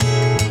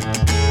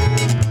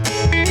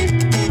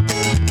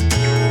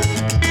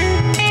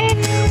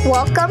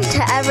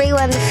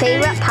everyone's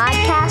favorite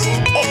podcast.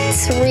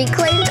 It's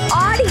Reclaimed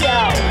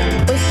Audio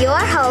with your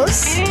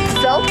hosts,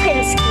 Phil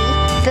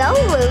Pinsky, Bill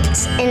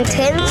Lutz, and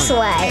Tim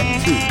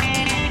Slay.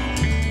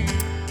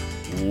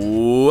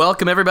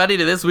 Welcome, everybody,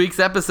 to this week's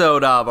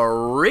episode of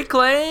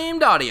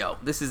Reclaimed Audio.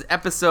 This is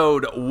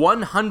episode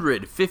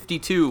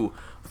 152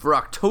 for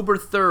October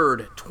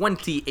 3rd,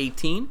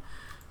 2018.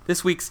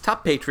 This week's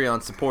top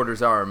Patreon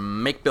supporters are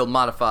Make Build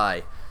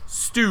Modify,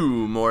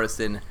 Stu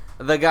Morrison,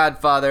 The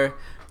Godfather,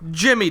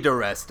 Jimmy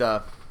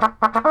DeResta.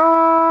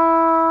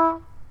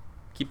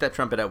 Keep that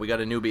trumpet out, we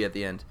got a newbie at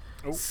the end.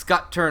 Oh.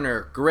 Scott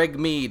Turner, Greg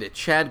Mead,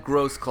 Chad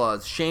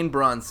Grossclaws, Shane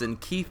Bronson,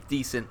 Keith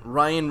Decent,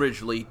 Ryan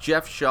Ridgely,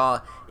 Jeff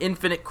Shaw,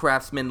 Infinite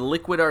Craftsman,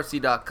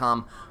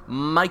 LiquidRC.com,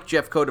 Mike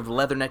Jeffcoat of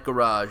Leatherneck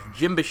Garage,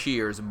 Jim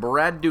Bashirs,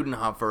 Brad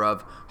Dudenhofer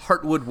of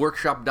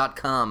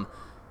HeartwoodWorkshop.com,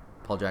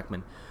 Paul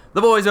Jackman,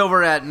 the boys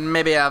over at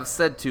Maybe I've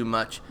Said Too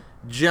Much,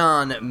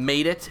 John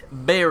Made It,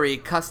 Barry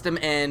Custom,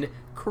 and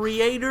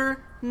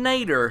Creator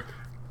Nader.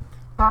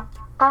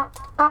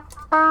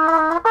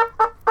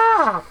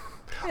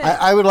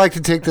 I would like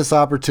to take this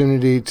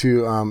opportunity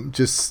to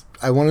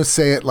I want to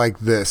say it like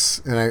this,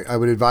 and I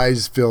would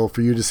advise Phil for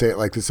you to say it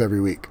like this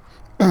every week.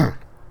 The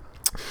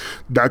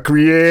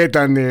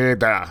Creator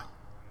Nader.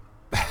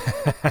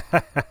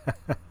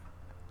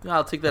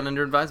 I'll take that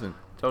under advisement.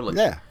 Totally.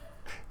 Yeah.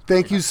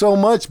 Thank you so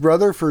much,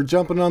 brother, for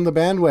jumping on the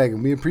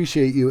bandwagon. We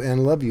appreciate you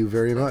and love you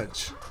very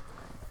much.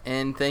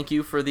 And thank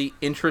you for the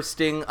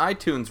interesting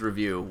iTunes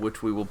review,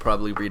 which we will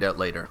probably read out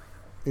later.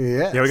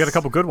 Yes. Yeah, we got a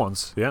couple good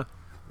ones. Yeah.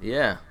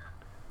 Yeah.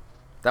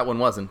 That one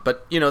wasn't.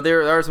 But, you know,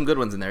 there are some good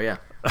ones in there, yeah.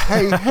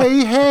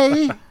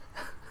 Hey.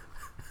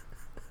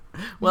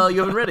 Well,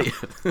 you haven't read it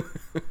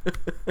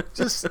yet.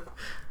 Just.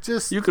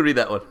 You could read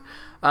that one.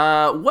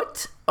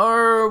 What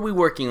are we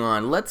working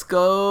on? Let's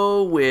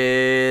go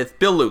with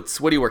Bill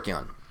Lutz. What are you working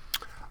on?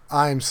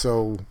 I'm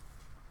so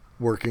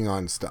working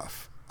on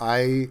stuff.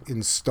 I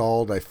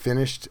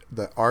finished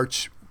the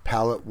arch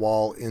pallet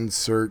wall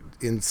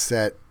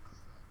inset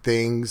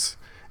things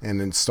and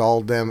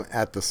installed them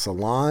at the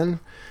salon.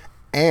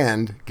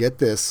 And get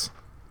this,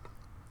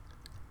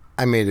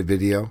 I made a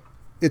video.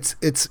 It's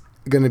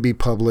going to be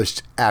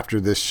published after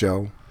this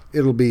show.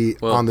 It'll be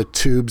on the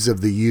tubes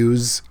of the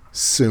U's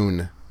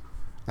soon.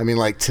 I mean,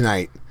 like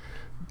tonight.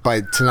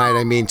 By tonight,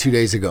 I mean 2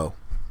 days ago.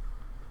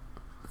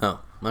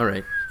 Oh, all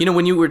right. You know,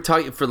 when you were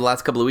talking for the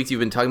last couple of weeks, you've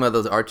been talking about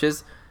those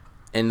arches,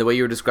 and the way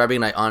you were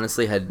describing it, I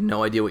honestly had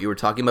no idea what you were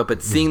talking about.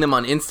 But seeing them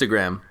on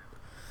Instagram,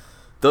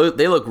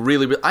 they look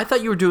really. I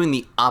thought you were doing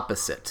the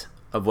opposite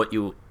of what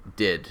you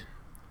did.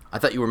 I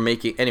thought you were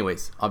making...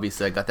 Anyways,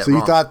 obviously I got that wrong. So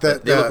you thought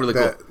that they look really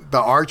cool. The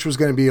arch was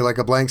going to be like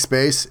a blank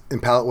space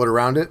and pallet wood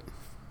around it?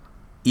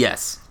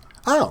 Yes.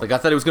 Oh. Like I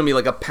thought it was going to be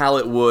like a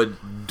pallet wood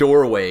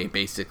doorway,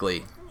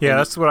 basically. Yeah,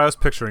 that's what I was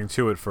picturing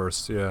too at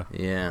first, yeah.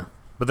 Yeah.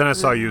 But then I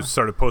saw you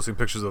started posting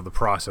pictures of the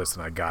process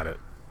and I got it.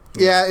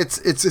 Yeah,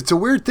 it's a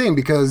weird thing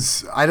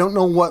because I don't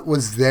know what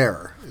was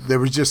there. There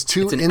was just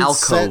two It's an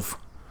alcove.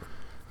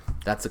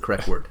 That's the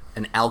correct word.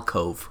 An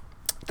alcove.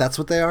 That's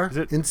what they are? Is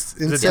it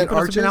inset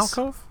arches? An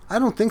alcove? I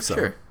don't think so.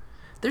 Sure.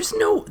 There's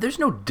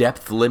no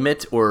depth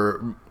limit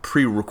or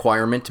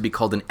pre-requirement to be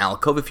called an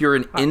alcove. If you're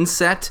an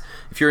inset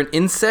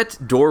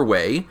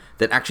doorway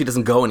that actually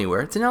doesn't go anywhere,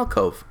 it's an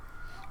alcove.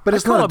 But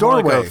it's not a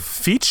doorway. Like a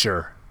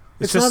feature.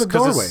 It's not a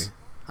doorway.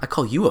 I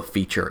call you a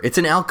feature. It's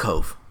an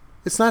alcove.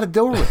 It's not a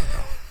doorway.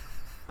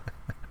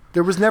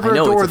 There was never a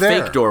door there. It's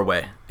a fake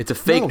doorway. It's a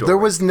fake doorway. There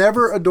was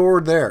never a door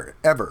there,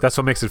 ever. That's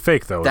what makes it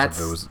fake, though.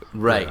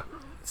 Right. Yeah.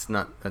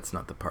 That's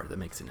not the part that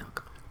makes it an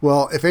alcove.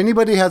 Well, if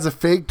anybody has a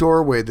fake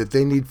doorway that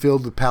they need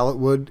filled with pallet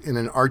wood in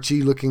an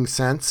Archie-looking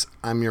sense,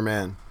 I'm your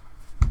man.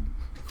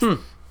 That's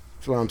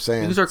what I'm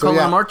saying. You can start calling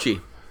him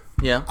Archie.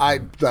 Yeah.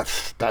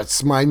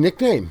 That's my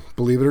nickname,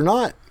 believe it or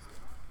not.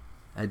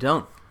 I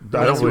don't.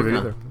 I don't believe it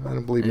either. I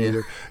don't believe it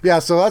either. Yeah,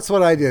 so that's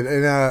what I did.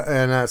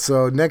 And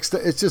so next,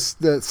 it's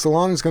just the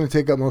salon is going to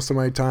take up most of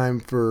my time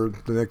for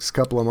the next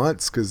couple of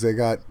months because they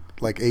got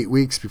like 8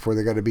 weeks before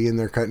they got to be in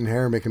there cutting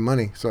hair and making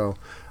money. So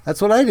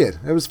that's what I did.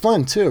 It was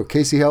fun too.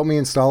 Casey helped me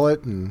install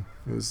it, and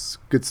it was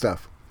good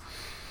stuff.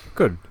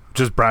 Good.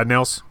 Just brad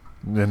nails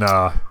and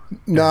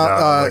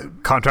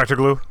like contractor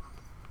glue.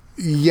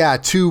 Yeah,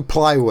 2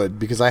 plywood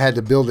because I had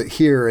to build it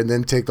here and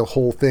then take the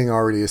whole thing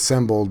already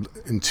assembled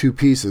in 2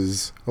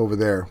 pieces over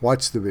there.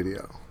 Watch the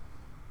video.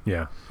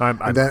 Yeah,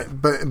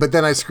 but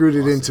then I screwed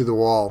it into the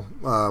wall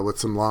with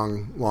some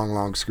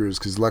long screws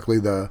because luckily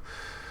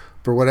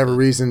for whatever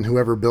reason,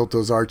 whoever built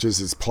those arches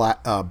is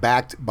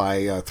backed by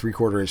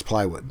 3/4 inch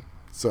plywood.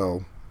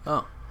 So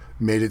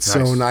made it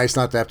so nice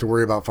not to have to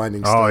worry about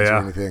finding studs or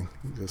anything.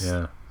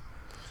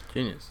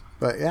 Genius.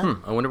 But yeah.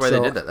 I wonder why they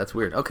did that. That's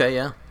weird. Okay,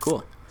 yeah,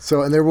 cool.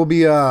 So, and there will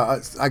be,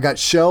 I got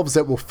shelves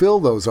that will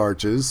fill those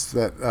arches,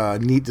 that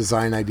neat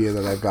design idea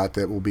that I've got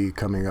that will be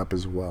coming up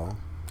as well.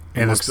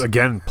 And it's,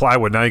 again,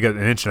 plywood. Now you got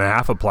 1.5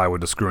 inches of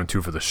plywood to screw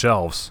into for the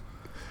shelves.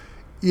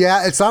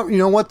 Yeah, it's not, you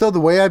know what though, the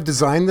way I've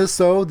designed this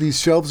though,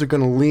 these shelves are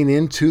going to lean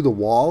into the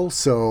wall,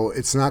 so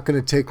it's not going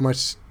to take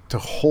much to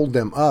hold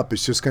them up.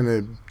 It's just going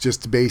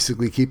to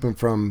basically keep them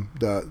from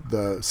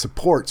the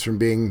supports from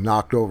being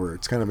knocked over.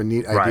 It's kind of a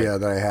neat idea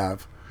that I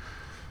have.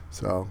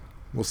 So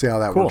we'll see how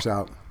that works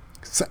out.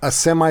 A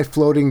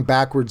semi-floating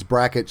backwards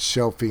bracket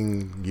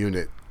shelving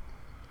unit.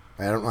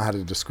 I don't know how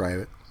to describe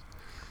it.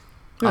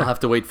 I'll have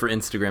to wait for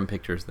Instagram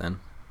pictures then.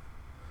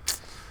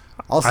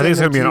 I think it's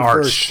going to be an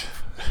arch.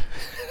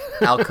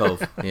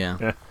 Alcove,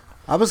 yeah.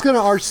 I was going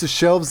to arch the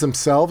shelves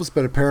themselves,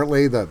 but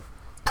apparently the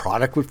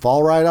product would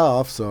fall right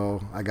off,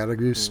 so I got to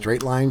do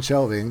straight line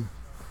shelving.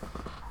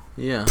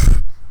 Yeah.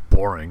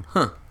 Boring.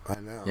 Huh. I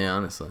know. Yeah,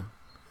 honestly.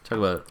 Talk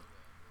about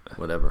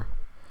whatever.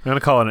 I'm going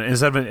to call it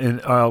instead of an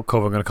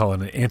alcove, I'm going to call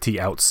it an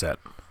anti-outset.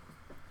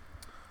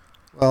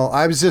 Well,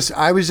 I was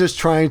just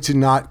trying to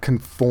not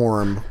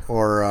conform,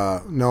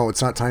 or no,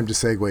 it's not time to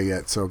segue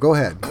yet. So go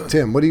ahead,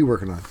 Tim. What are you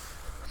working on?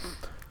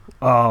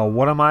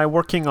 What am I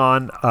working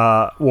on?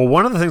 Well,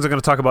 one of the things I'm going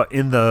to talk about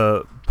in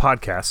the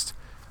podcast,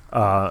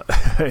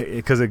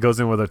 because it goes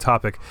in with our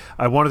topic.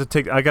 I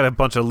got a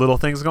bunch of little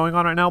things going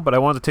on right now, but I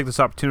wanted to take this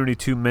opportunity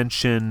to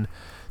mention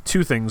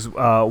two things.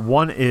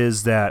 One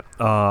is that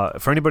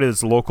for anybody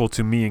that's local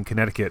to me in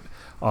Connecticut,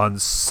 on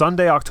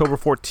Sunday, October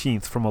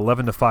 14th from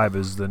 11 to 5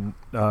 is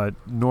the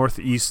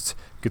Northeast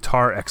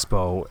Guitar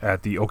Expo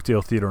at the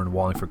Oakdale Theater in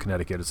Wallingford,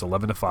 Connecticut. It's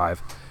 11 to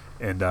 5,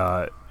 and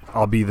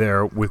I'll be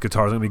there with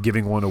guitars. I'm going to be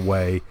giving one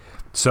away.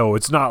 So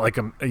it's not like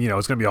it's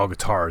going to be all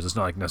guitars. It's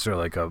not like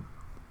necessarily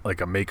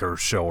like a maker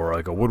show or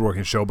like a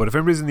woodworking show. But if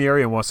anybody's in the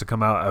area and wants to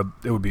come out,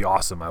 it would be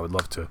awesome. I would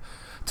love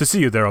to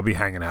see you there. I'll be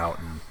hanging out,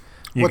 and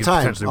you what can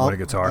time? potentially win a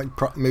guitar.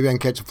 Maybe I can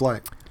catch a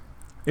flight.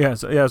 Yeah,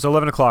 it's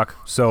 11 o'clock.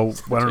 So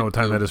I don't know what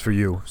time that is for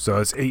you. So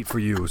it's 8 for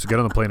you. So get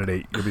on the plane at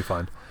 8. You'll be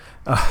fine.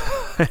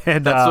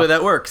 And that's the way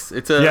that works.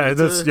 It's a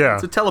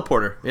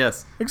teleporter.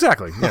 Yes,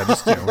 exactly. Yeah,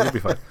 just you'll be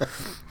fine.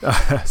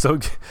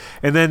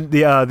 And then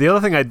the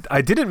other thing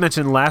I didn't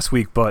mention last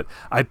week, but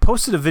I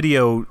posted a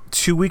video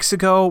 2 weeks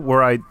ago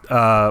where I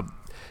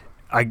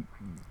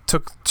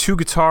took two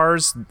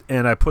guitars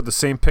and I put the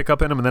same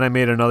pickup in them, and then I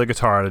made another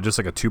guitar out of just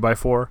like a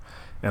 2x4.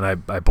 And I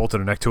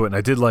bolted a neck to it, and I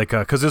did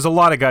because there's a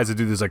lot of guys that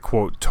do these like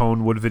quote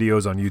tone wood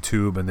videos on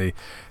YouTube, and they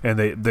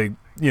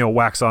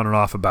wax on and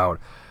off about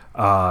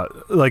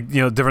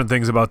different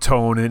things about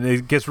tone, and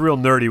it gets real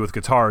nerdy with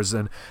guitars.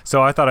 And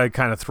so I thought I'd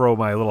kind of throw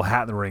my little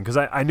hat in the ring because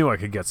I knew I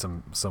could get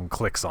some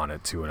clicks on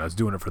it too, and I was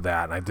doing it for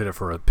that, and I did it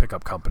for a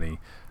pickup company.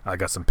 I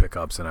got some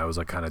pickups, and I was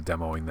like kind of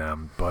demoing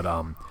them, but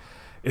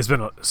it's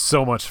been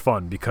so much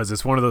fun because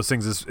it's one of those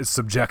things. It's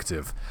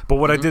subjective. But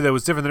what I did that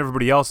was different than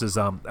everybody else is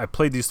I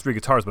played these three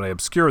guitars, but I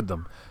obscured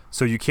them,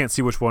 so you can't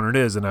see which one it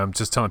is. And I'm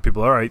just telling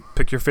people, all right,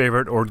 pick your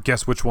favorite or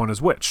guess which one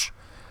is which.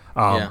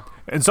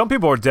 And some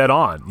people are dead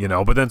on,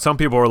 but then some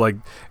people are like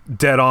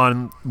dead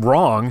on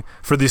wrong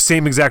for the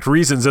same exact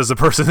reasons as the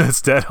person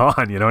that's dead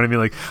on. You know what I mean?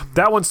 Like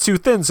that one's too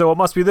thin, so it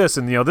must be this,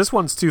 and this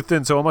one's too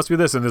thin, so it must be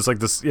this, and it's like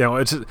this.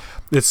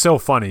 It's so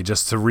funny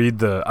just to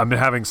read I've been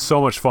having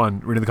so much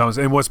fun reading the comments,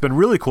 and what's been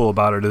really cool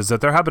about it is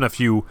that there have been a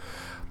few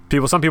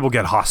people. Some people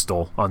get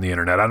hostile on the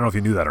internet. I don't know if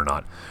you knew that or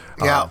not.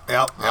 Yeah.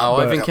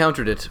 I've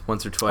encountered it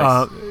once or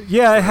twice.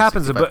 It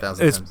happens, but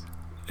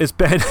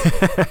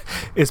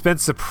it's been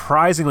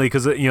surprisingly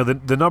because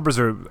the numbers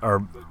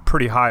are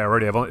pretty high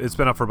already. It's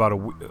been up for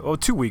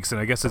about 2 weeks,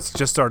 and I guess it's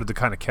just started to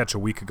kind of catch a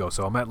week ago.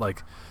 So I'm at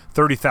like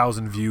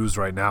 30,000 views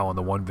right now on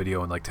the one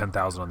video and like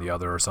 10,000 on the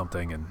other or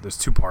something. And there's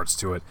two parts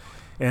to it,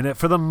 and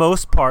for the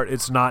most part,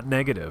 it's not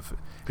negative.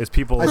 It's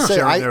people sharing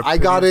their opinions. I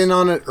got in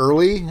on it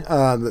early.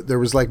 There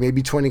was like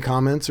maybe 20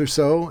 comments or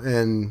so,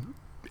 and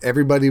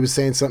everybody was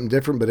saying something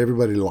different, but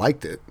everybody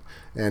liked it.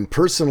 And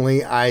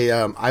personally,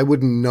 I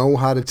wouldn't know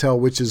how to tell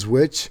which is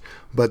which,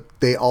 but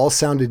they all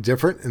sounded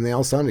different and they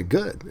all sounded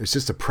good. It's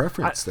just a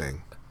preference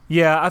thing.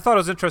 Yeah, I thought it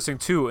was interesting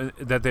too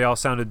that they all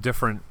sounded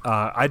different.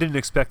 I didn't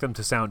expect them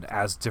to sound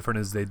as different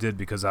as they did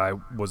because I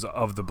was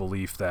of the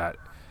belief that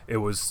it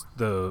was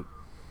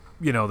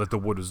that the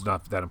wood was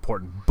not that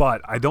important.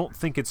 But I don't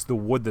think it's the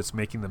wood that's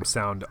making them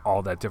sound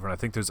all that different. I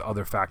think there's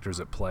other factors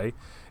at play,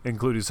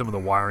 including some of the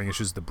wiring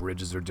issues. The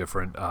bridges are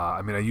different.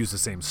 I use the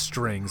same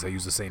strings, I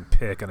use the same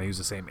pick, and I use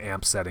the same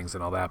amp settings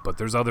and all that. But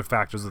there's other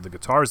factors of the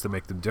guitars that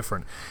make them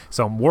different.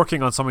 So I'm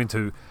working on something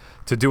to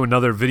do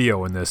another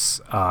video in this.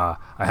 I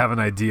have an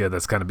idea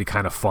that's going to be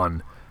kind of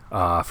fun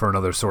for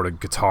another sort of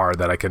guitar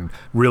that I can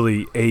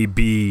really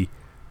A/B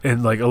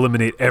and like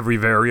eliminate every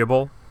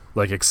variable.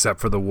 Like except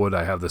for the wood,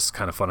 I have this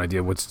kind of fun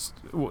idea.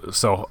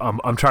 So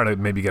I'm trying to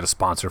maybe get a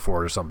sponsor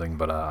for it or something.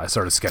 But I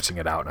started sketching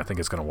it out, and I think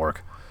it's going to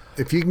work.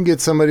 If you can get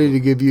somebody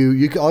to give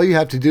you, all you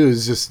have to do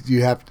is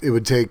it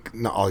would take,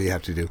 not all you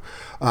have to do.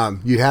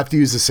 You'd have to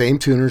use the same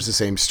tuners, the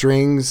same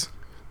strings,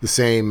 the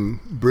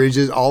same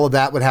bridges. All of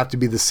that would have to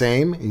be the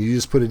same, and you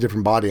just put a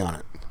different body on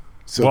it.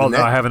 So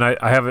I have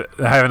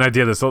an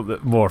idea that's a little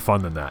bit more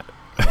fun than that.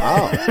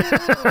 Wow.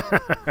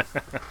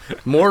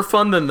 More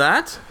fun than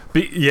that?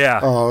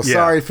 Yeah. Oh,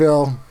 sorry,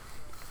 Phil.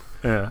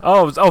 Yeah.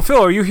 Oh,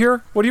 Phil, are you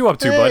here? What are you up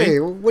to, buddy? Hey,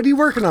 what are you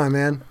working on,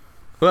 man?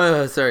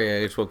 Well, sorry,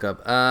 I just woke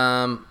up.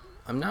 I'm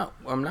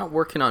not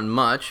working on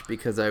much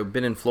because I've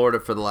been in Florida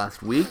for the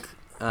last week,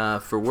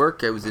 for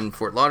work. I was in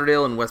Fort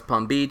Lauderdale and West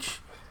Palm Beach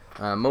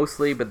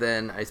mostly, but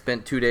then I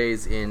spent 2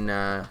 days in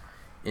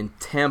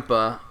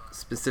Tampa,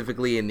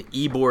 specifically in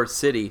Ybor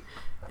City.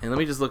 And let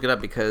me just look it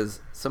up because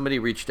somebody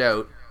reached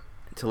out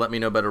to let me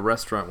know about a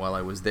restaurant while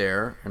I was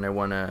there, and I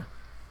want to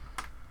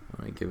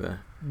give a...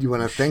 You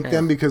want to thank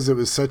them because it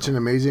was such an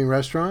amazing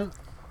restaurant?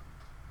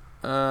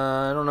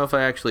 I don't know if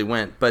I actually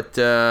went, but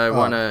I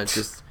want to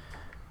just...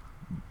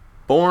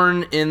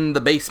 Born in the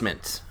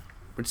Basement,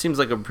 which seems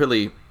like a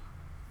pretty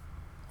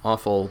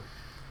awful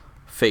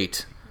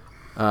fate.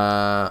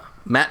 Matt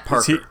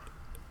Parker.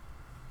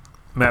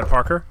 Matt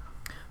Parker?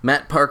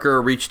 Matt Parker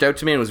reached out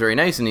to me and was very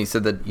nice, and he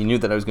said that he knew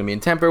that I was going to be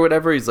in Tampa or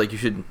whatever. He's like, are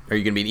you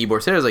going to be in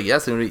Ybor City? I was like,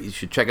 yes, and you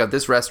should check out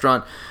this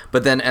restaurant.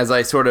 But then as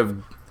I sort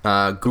of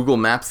Google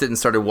Maps it and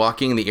started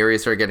walking, the area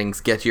started getting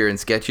sketchier and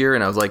sketchier,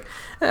 and I was like,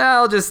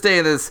 I'll just stay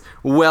in this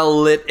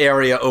well-lit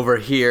area over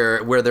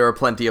here where there are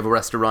plenty of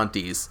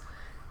restaurantes.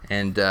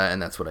 And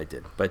that's what I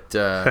did. But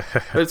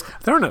it's,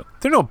 there are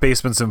no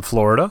basements in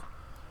Florida.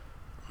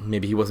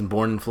 Maybe he wasn't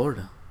born in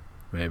Florida.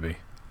 Maybe.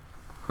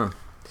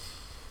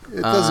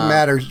 It doesn't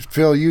matter,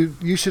 Phil.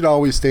 You should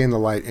always stay in the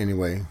light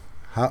anyway.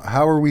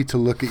 How are we to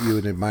look at you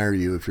and admire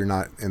you if you're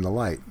not in the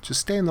light?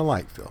 Just stay in the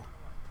light, Phil.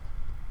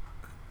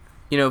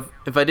 You know,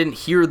 if I didn't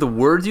hear the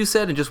words you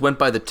said and just went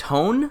by the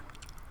tone,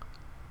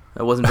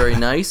 that wasn't very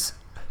nice.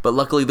 But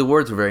luckily the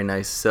words were very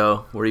nice,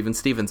 so we're even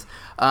Stevens.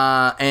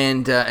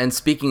 And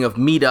speaking of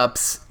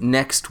meetups,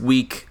 next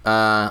week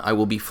I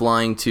will be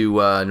flying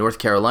to North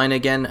Carolina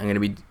again. I'm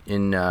going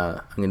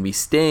to be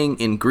staying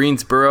in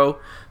Greensboro.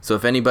 So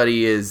if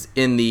anybody is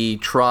in the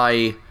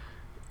Tri-City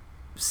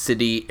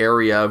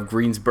area of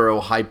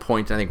Greensboro, High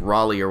Point, I think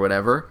Raleigh or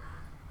whatever.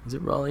 Is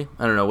it Raleigh?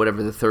 I don't know,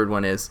 whatever the third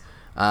one is.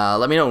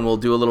 Let me know and we'll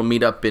do a little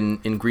meetup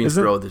in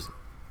Greensboro.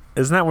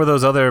 Isn't that where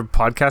those other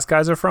podcast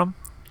guys are from?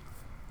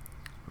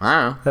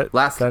 I don't know.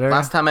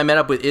 Last time I met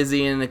up with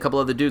Izzy and a couple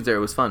other dudes there, it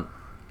was fun.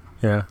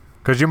 Yeah,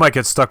 because you might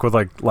get stuck with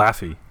like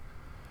Laffy.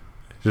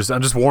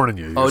 I'm just warning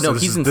you. Oh no,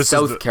 he's in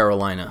South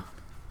Carolina.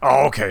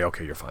 Oh, okay,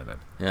 you're fine then.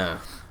 Yeah.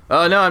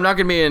 Oh no, I'm not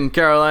gonna be in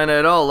Carolina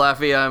at all,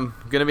 Laffy. I'm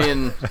gonna be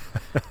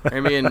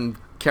in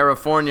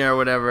California or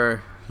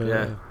whatever.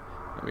 Yeah.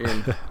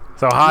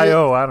 It's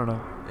Ohio. I don't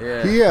know.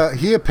 Yeah.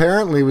 He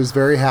apparently was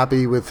very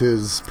happy with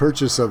his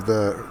purchase of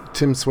the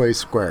Tim Sway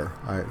Square.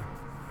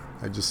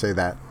 I just say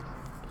that.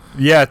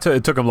 Yeah,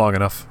 it took him long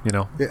enough, but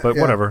yeah.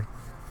 Whatever.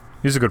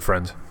 He's a good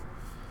friend.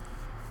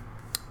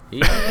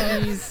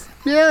 He's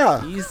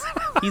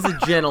a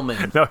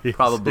gentleman. No,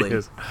 probably. He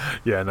is.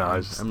 Yeah, no,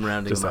 I'm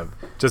rounding him up.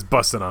 Just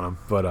busting on him,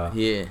 but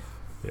yeah.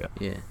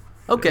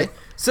 Okay,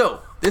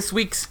 so this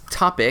week's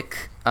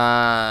topic,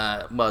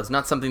 it's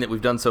not something that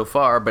we've done so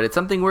far, but it's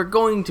something we're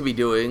going to be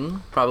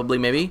doing, probably,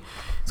 maybe.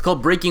 It's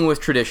called Breaking with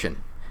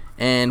Tradition.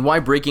 And why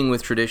breaking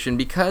with tradition?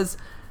 Because,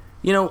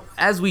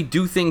 as we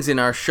do things in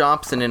our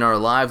shops and in our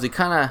lives, we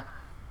kind of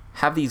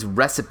have these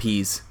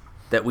recipes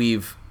that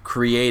we've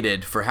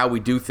created for how we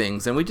do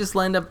things, and we just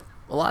end up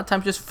a lot of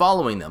times just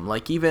following them.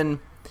 Like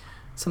even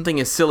something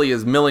as silly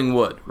as milling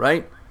wood,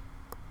 right?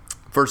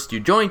 First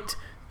you joint,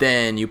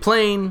 then you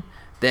plane,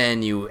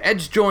 then you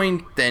edge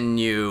joint, then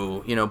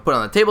you put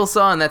on the table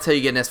saw, and that's how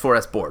you get an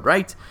S4S board,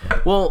 right?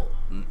 Well,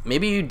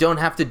 maybe you don't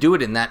have to do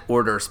it in that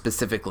order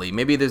specifically.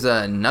 Maybe there's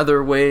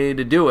another way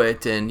to do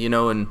it, and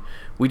and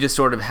we just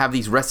sort of have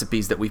these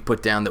recipes that we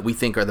put down that we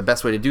think are the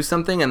best way to do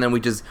something, and then we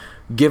just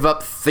give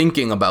up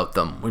thinking about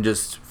them. We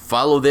just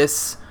follow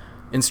this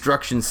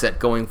instruction set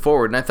going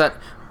forward. And I thought,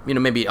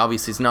 maybe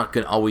obviously it's not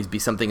going to always be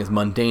something as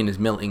mundane as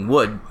milling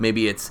wood.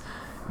 Maybe it's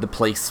the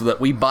place that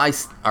we buy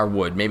our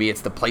wood. Maybe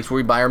it's the place where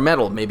we buy our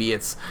metal. Maybe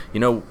it's,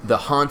 the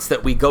haunts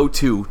that we go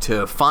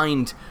to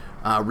find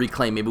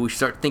reclaim. Maybe we should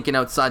start thinking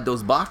outside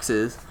those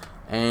boxes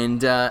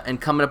and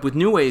coming up with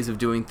new ways of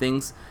doing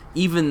things,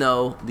 even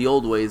though the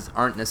old ways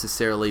aren't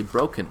necessarily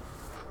broken.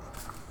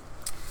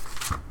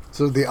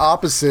 So the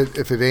opposite,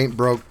 if it ain't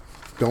broke,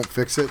 don't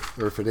fix it,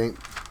 or if it ain't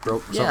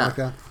broke, something like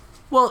that?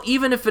 Well,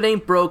 even if it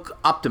ain't broke,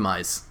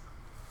 optimize.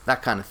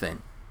 That kind of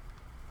thing.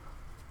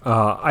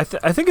 I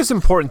think it's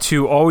important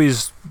to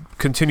always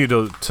continue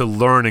to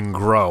learn and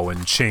grow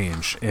and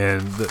change.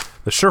 And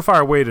the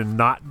surefire way to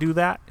not do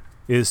that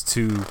is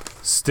to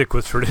stick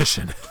with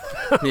tradition.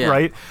 Yeah.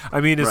 Right?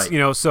 I mean, it's,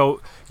 right.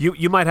 So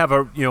you might have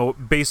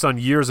based on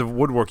years of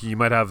woodworking, you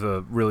might have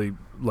a really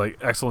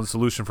excellent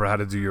solution for how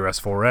to do your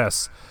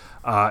S4S.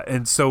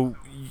 And so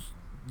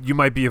you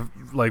might be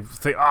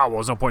think,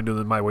 there's no point in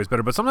doing it my way is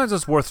better. But sometimes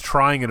it's worth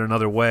trying it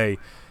another way,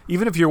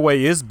 even if your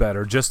way is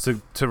better, just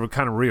to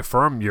kind of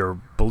reaffirm your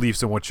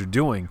beliefs in what you're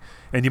doing.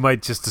 And you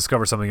might just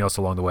discover something else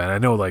along the way. And I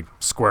know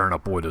squaring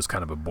up wood is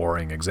kind of a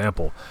boring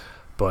example,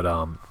 but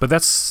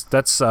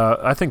that's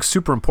I think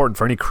super important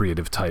for any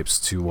creative types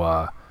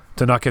to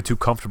not get too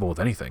comfortable with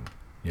anything.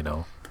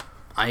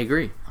 I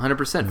agree, 100%.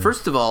 Mm-hmm.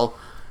 First of all,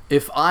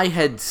 if I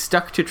had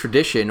stuck to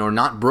tradition or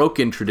not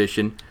broken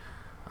tradition,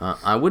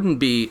 I wouldn't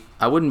be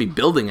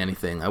building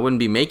anything. I wouldn't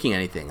be making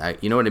anything.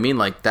 You know what I mean?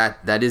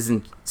 That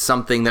isn't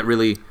something that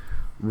really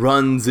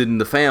runs in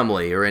the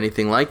family or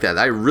anything like that.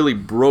 I really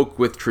broke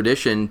with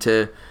tradition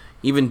to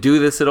even do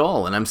this at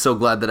all, and I'm so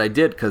glad that I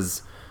did,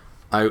 because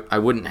I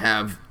wouldn't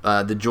have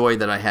the joy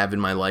that I have in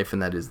my life,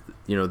 and that is,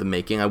 the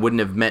making. I wouldn't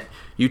have met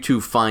you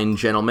two fine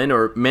gentlemen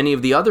or many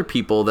of the other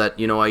people that,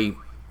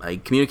 I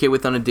communicate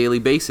with on a daily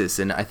basis,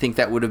 and I think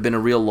that would have been a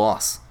real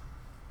loss.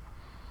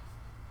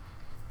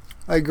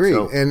 I agree.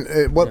 So, and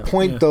at what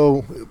point,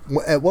 though,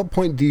 at what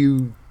point do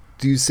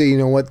you say, you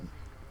know what,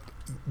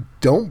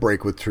 don't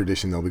break with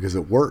tradition, though, because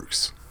it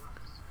works?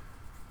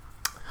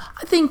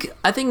 I think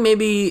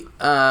maybe,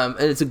 and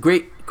it's a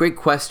great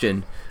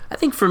question. I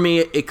think for me,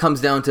 it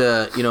comes down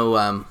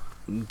to,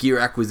 gear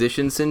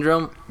acquisition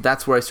syndrome.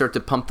 That's where I start to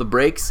pump the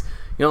brakes.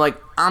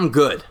 I'm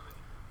good.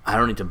 I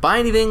don't need to buy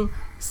anything.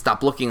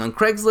 Stop looking on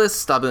Craigslist.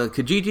 Stop on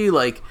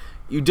Kijiji.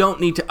 You don't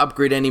need to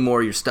upgrade any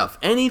more of your stuff.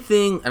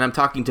 Anything, and I'm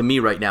talking to me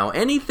right now,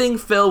 anything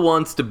Phil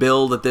wants to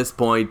build at this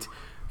point,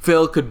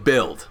 Phil could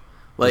build.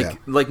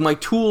 My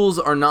tools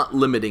are not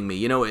limiting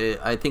me.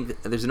 I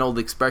think there's an old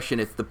expression,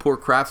 it's the poor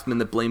craftsman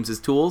that blames his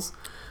tools.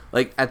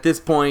 At this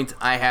point,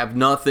 I have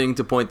nothing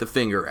to point the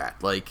finger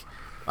at.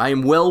 I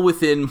am well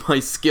within my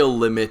skill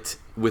limit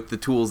with the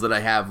tools that I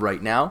have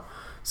right now.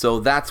 So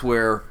that's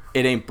where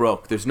it ain't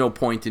broke. There's no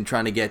point in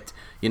trying to get,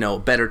 a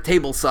better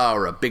table saw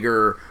or a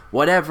bigger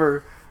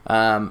whatever.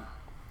 I'm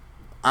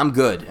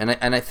good.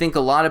 And I think a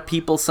lot of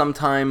people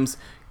sometimes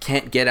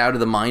can't get out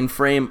of the mind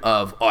frame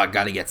of, I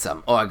gotta get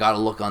some, I gotta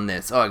look on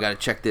this, I gotta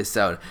check this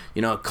out,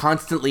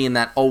 constantly in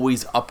that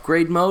always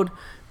upgrade mode,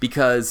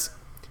 because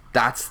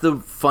that's the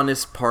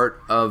funnest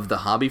part of the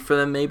hobby for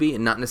them, maybe,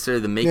 and not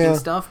necessarily the making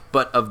stuff,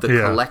 but of the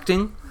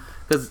collecting,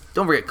 because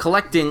don't forget,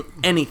 collecting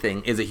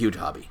anything is a huge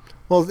hobby.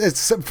 Well,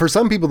 it's for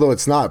some people, though,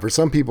 it's not. For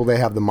some people, they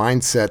have the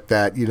mindset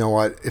that, you know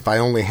what, if I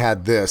only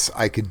had this,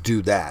 I could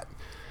do that.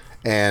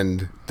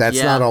 And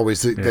that's not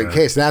always the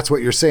case. And that's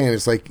what you're saying.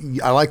 It's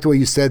I like the way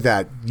you said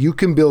that. You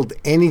can build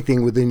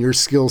anything within your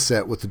skill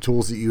set with the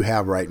tools that you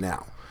have right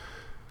now.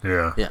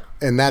 Yeah. Yeah.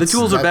 And the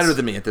tools are better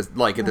than me at this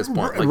point.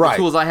 Right. The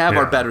tools I have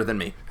are better than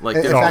me.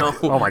 There's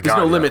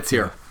no limits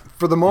here.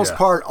 For the most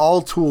part,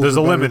 all tools there's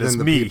are a better limit, than it's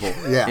the me. people.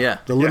 Yeah.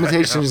 The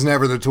limitation is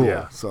never the tool.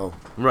 Yeah. So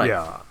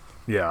right.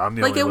 Yeah, I'm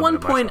the only at one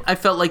limit point, myself. I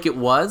felt like it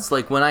was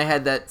when I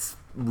had that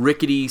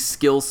rickety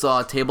skill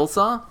saw table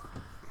saw.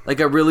 I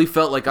really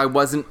felt like I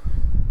wasn't.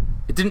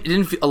 It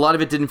didn't. A lot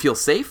of it didn't feel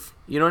safe.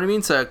 You know what I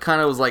mean? So I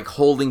kind of was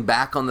holding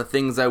back on the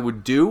things I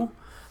would do.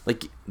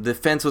 The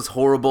fence was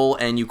horrible,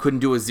 and you couldn't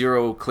do a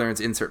zero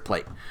clearance insert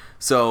plate.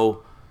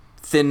 So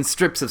thin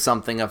strips of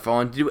something. If I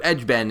wanted to do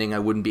edge banding, I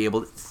wouldn't be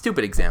able to.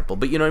 Stupid example,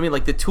 but you know what I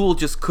mean? The tool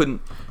just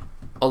couldn't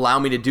allow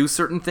me to do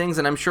certain things,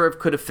 and I'm sure I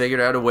could have figured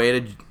out a way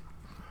to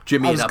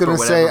jimmy it up or whatever. I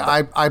was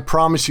going to say, I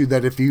promise you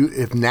that if you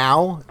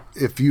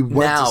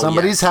went to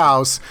somebody's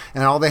house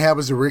and all they had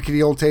was a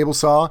rickety old table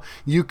saw,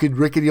 you could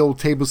rickety old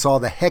table saw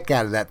the heck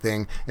out of that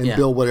thing and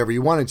build whatever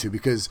you wanted to,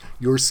 because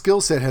your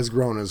skill set has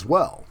grown as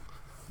well.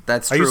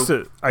 That's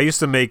true. I used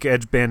to make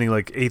edge banding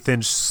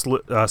 1/8-inch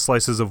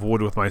slices of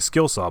wood with my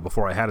skill saw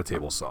before I had a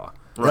table saw.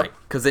 Right,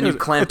 because then you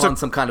clamp on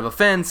some kind of a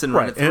fence and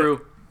run it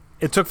through.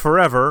 It took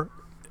forever,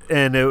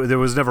 and it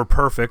was never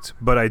perfect,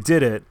 but I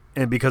did it,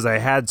 and because I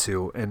had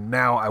to, and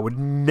now I would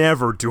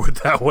never do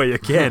it that way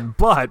again.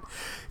 But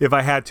if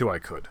I had to, I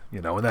could,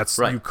 and that's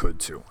you could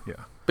too. Yeah.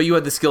 But you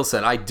had the skill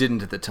set. I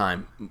didn't at the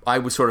time. I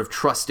was sort of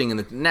trusting in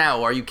the.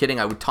 Now, are you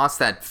kidding? I would toss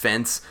that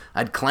fence.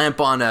 I'd clamp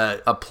on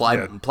a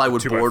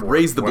plywood board,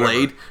 raise the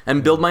blade,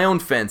 and build my own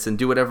fence and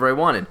do whatever I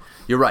wanted.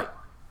 You're right.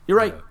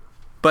 Yeah.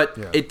 But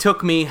it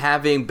took me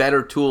having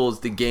better tools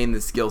to gain the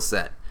skill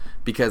set,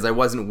 because I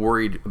wasn't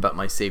worried about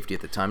my safety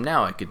at the time.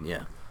 Now I could,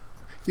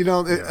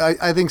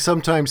 I think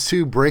sometimes,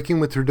 too,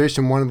 breaking with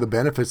tradition, one of the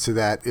benefits to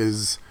that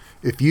is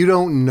if you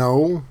don't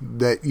know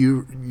that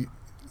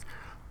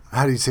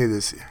how do you say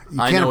this?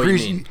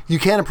 You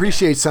can't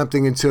appreciate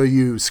something until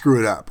you screw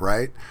it up,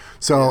 right?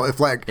 So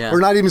or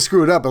not even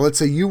screw it up, but let's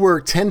say you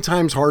work 10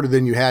 times harder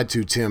than you had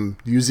to, Tim,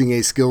 using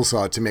a skill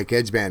saw to make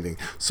edge banding.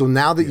 So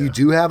now that you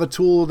do have a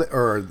tool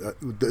or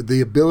the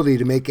ability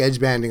to make edge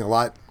banding a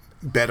lot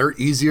better,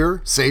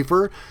 easier,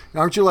 safer,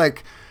 aren't you I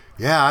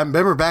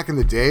remember back in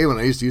the day when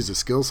I used to use a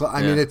skill saw.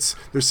 I mean,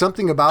 there's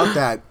something about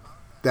that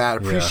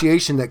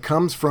appreciation that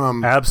comes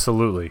from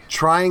absolutely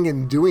trying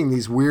and doing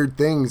these weird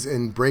things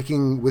and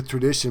breaking with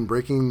tradition,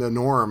 breaking the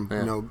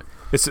norm.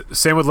 It's the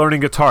same with learning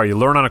guitar. You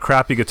learn on a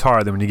crappy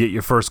guitar, then when you get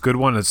your first good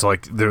one, it's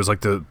there's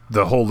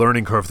the whole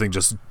learning curve thing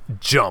just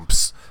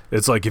jumps.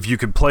 It's if you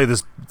can play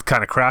this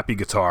kind of crappy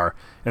guitar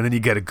and then you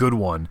get a good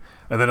one,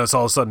 and then it's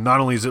all of a sudden, not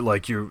only is it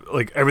you're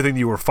everything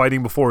you were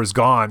fighting before is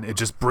gone, it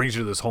just brings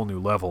you to this whole new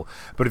level.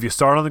 But if you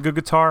start on the good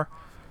guitar,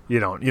 you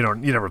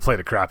never played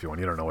a crappy one.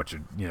 You don't know what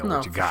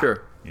what you got.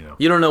 Sure.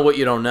 You don't know what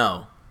you don't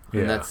know.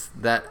 And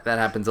that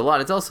happens a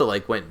lot. It's also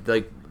when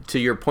to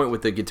your point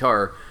with the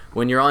guitar,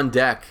 when you're on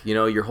deck,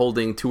 you're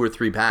holding 2 or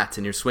 3 bats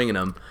and you're swinging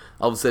them.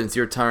 All of a sudden, it's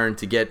your turn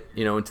to get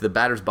into the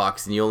batter's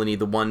box, and you only need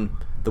the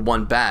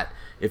one bat.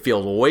 It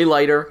feels way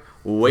lighter,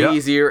 way Yeah.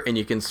 easier, and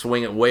you can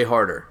swing it way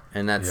harder.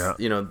 And that's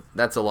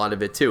that's a lot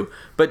of it too.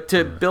 But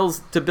to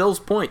Bill's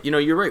point,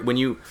 you're right. When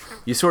you're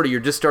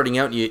just starting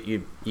out,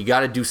 you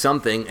got to do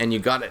something, and you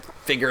got to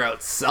figure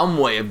out some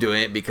way of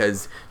doing it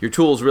because your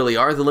tools really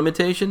are the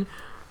limitation.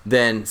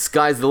 Then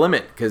sky's the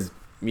limit because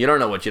you don't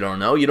know what you don't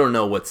know. You don't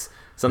know what's.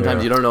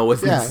 Sometimes you don't know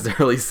what's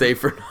necessarily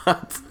safe or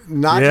not.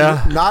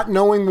 Not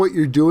knowing what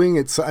you're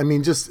doing.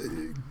 Just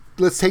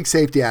let's take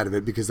safety out of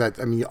it because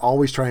you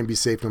always try and be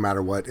safe no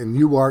matter what. And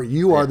you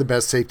are the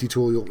best safety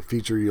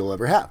feature you'll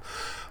ever have.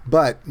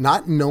 But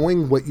not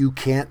knowing what you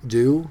can't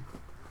do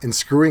and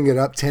screwing it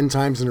up 10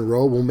 times in a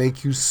row will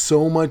make you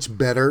so much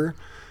better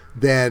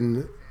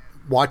than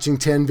watching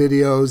 10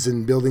 videos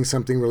and building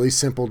something really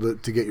simple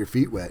to get your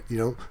feet wet.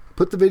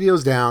 Put the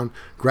videos down,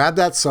 grab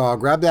that saw,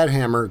 grab that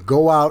hammer,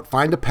 go out,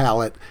 find a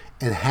pallet,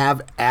 and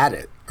have at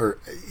it. Or,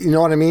 you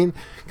know what I mean?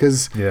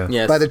 Because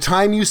by the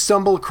time you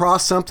stumble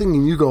across something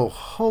and you go,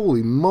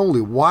 holy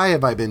moly, why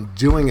have I been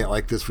doing it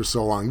like this for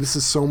so long? This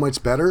is so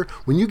much better.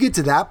 When you get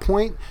to that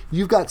point,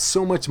 you've got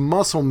so much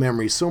muscle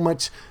memory, so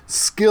much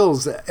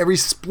skills, every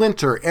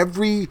splinter,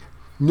 every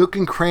nook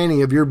and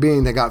cranny of your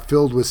being that got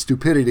filled with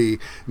stupidity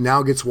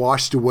now gets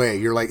washed away.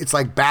 You're like, it's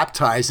like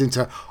baptized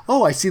into,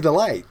 oh, I see the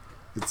light.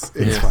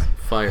 It's fun.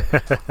 Fire.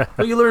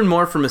 Well, you learn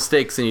more from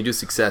mistakes than you do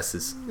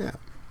successes. Yeah.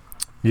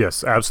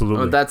 Yes, absolutely.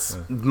 Well, that's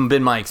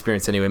been my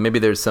experience anyway. Maybe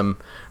there's some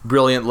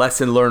brilliant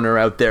lesson learner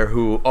out there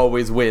who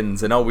always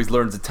wins and always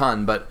learns a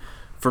ton, but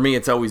for me,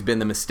 it's always been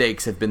the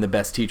mistakes have been the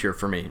best teacher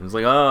for me. It's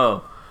like,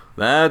 oh,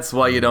 that's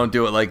why you don't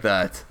do it like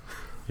that.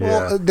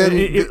 Yeah. Well,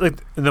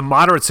 the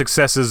moderate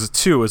successes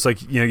too. It's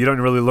like you don't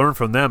really learn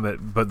from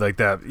them, but like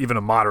that, even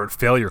a moderate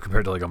failure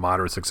compared to like a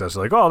moderate success.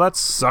 Like, oh, that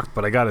sucked,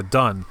 but I got it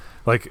done.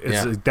 Like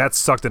that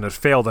sucked and it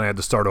failed, and I had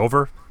to start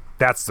over.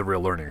 That's the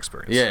real learning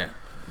experience. Yeah.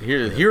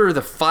 Here are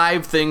the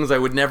 5 things I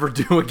would never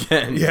do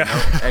again. Yeah.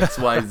 X,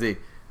 Y, Z.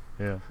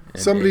 Yeah.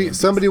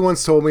 Somebody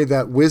once told me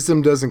that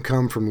wisdom doesn't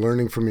come from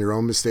learning from your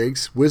own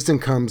mistakes. Wisdom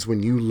comes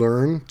when you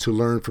learn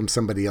from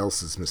somebody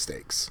else's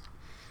mistakes.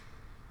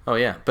 Oh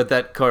yeah, but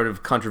that kind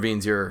of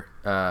contravenes your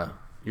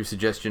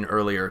suggestion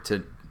earlier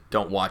to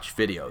don't watch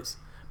videos.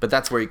 But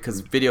that's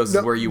because videos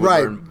is where you would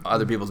learn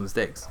other people's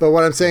mistakes. But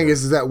what I'm saying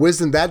is that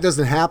wisdom, that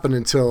doesn't happen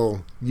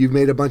until you've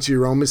made a bunch of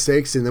your own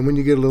mistakes. And then when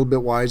you get a little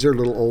bit wiser, a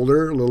little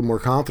older, a little more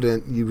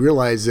confident, you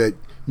realize that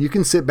you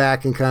can sit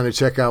back and kind of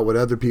check out what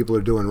other people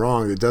are doing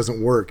wrong that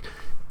doesn't work.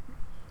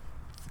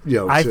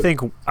 I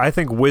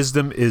think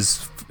wisdom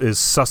is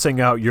sussing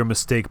out your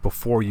mistake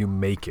before you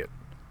make it.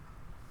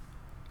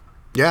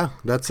 Yeah,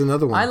 that's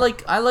another one.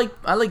 I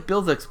like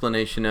Bill's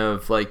explanation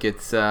of like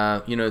it's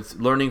it's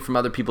learning from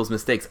other people's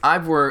mistakes.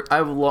 I've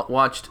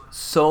watched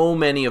so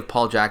many of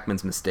Paul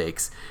Jackman's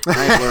mistakes. And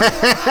I've learned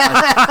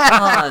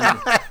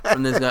a ton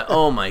from this guy.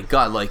 Oh my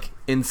god, like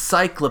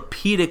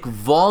encyclopedic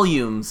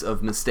volumes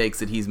of mistakes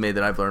that he's made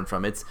that I've learned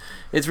from. It's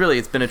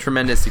been a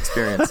tremendous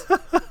experience.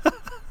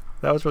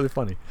 That was really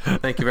funny.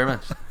 Thank you very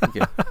much. Thank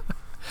you.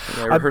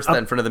 I rehearsed that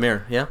in front of the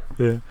mirror. Yeah.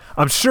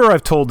 I'm sure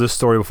I've told this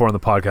story before on the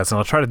podcast, and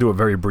I'll try to do it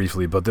very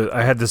briefly. But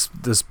I had this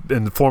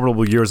in the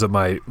formidable years of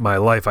my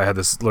life. I had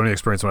this learning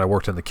experience when I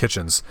worked in the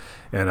kitchens,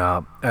 and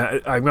I'm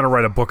going to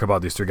write a book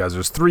about these 3 guys.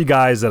 There's 3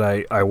 guys that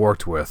I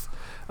worked with.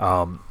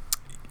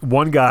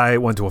 One guy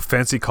went to a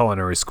fancy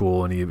culinary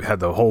school, and he had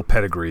the whole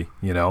pedigree,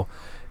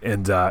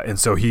 and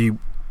so he.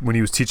 When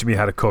he was teaching me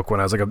how to cook, when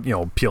I was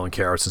like, peeling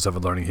carrots and stuff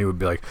and learning, he would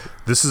be like,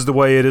 this is the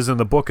way it is in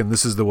the book and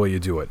this is the way you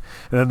do it.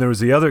 And then there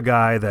was the other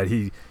guy that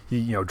he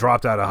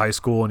dropped out of high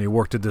school and he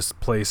worked at this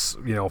place,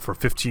 for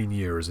 15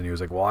 years. And he was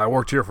like, well, I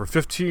worked here for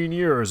 15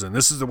 years and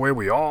this is the way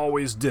we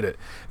always did it.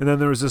 And then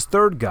there was this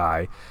third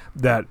guy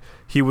that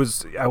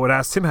I would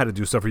ask him how to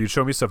do stuff or you'd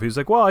show me stuff. He was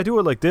like, well, I do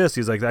it like this.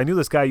 He's like, I knew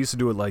this guy used to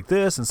do it like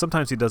this. And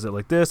sometimes he does it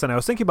like this. And I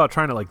was thinking about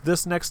trying it like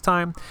this next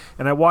time.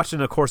 And I watched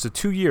in a course of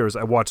 2 years,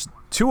 I watched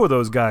 2 of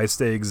those guys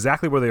stay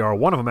exactly where they are.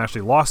 One of them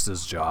actually lost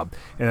his job.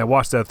 And I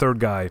watched that third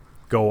guy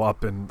go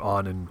up and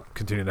on and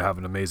continue to have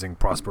an amazing,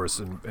 prosperous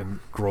and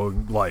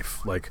growing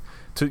life, like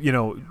to,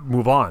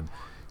 move on.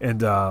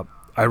 And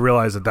I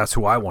realized that that's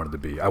who I wanted to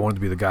be. I wanted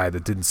to be the guy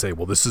that didn't say,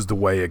 well, this is the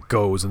way it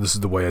goes and this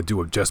is the way I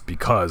do it just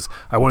because.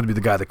 I wanted to be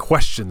the guy that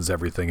questions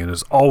everything and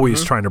is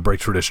always trying to break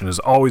tradition, is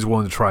always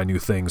willing to try new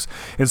things.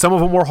 And some of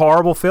them were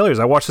horrible failures.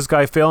 I watched this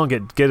guy fail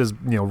and get his,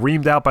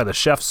 reamed out by the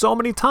chef so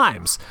many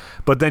times.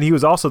 But then he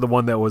was also the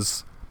one that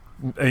was,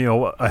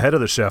 ahead of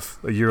the chef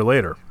a year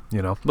later.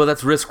 Well,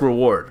 that's risk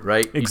reward,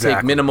 right? Exactly, you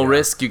take minimal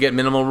risk, you get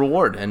minimal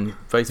reward, and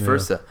vice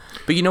versa.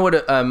 But you know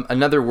what?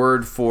 Another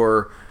word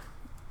for,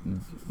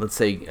 let's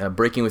say,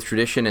 breaking with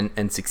tradition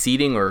and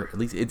succeeding, or at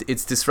least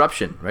it's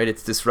disruption, right?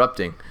 It's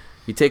disrupting.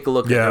 You take a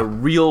look at a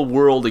real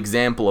world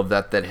example of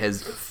that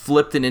has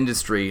flipped an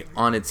industry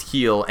on its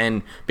heel,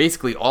 and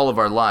basically all of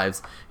our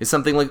lives is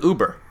something like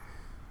Uber,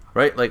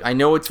 right? Like I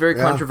know it's very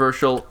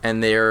controversial,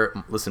 and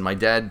listen, my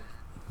dad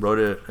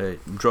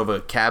drove a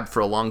cab for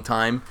a long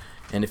time.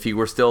 And if he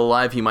were still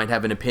alive, he might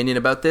have an opinion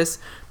about this.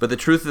 But the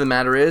truth of the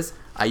matter is,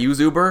 I use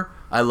Uber.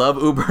 I love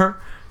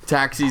Uber.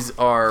 Taxis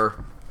are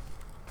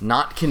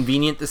not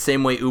convenient the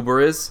same way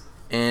Uber is.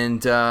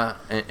 and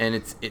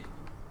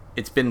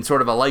it's been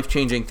sort of a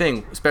life-changing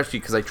thing, especially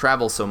because I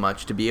travel so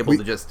much, to be able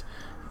to just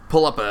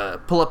pull up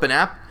an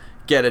app,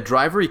 get a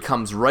driver, he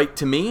comes right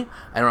to me.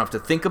 I don't have to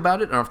think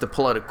about it. I don't have to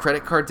pull out a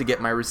credit card to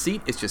get my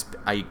receipt. It's just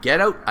I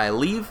get out, I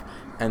leave,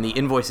 and the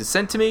invoice is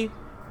sent to me.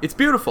 It's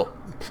beautiful.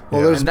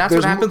 Well, and that's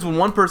what happens when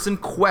one person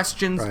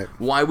questions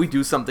why we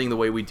do something the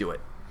way we do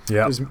it.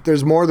 Yeah,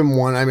 there's more than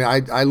one. I mean,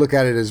 I look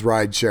at it as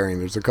ride sharing.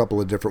 There's a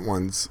couple of different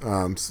ones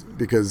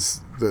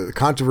because the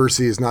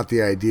controversy is not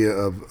the idea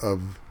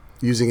of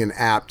using an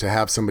app to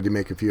have somebody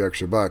make a few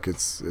extra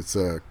bucks. It's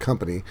a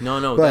company.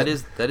 No, that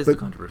is the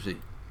controversy.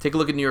 Take a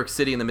look at New York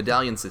City and the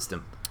medallion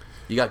system.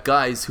 You got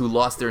guys who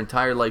lost their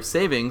entire life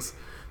savings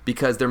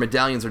because their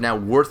medallions are now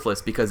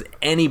worthless because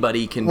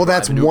anybody can. Well,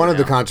 that's one of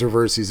the now.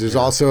 controversies. There's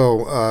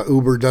also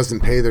Uber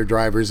doesn't pay their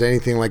drivers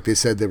anything like they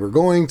said they were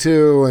going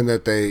to, and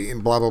that they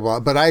blah blah blah.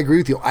 But I agree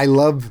with you. I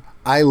love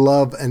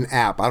an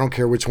app. I don't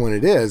care which one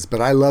it is, but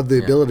I love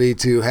the ability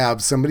to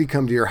have somebody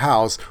come to your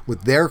house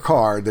with their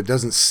car that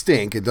doesn't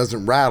stink, it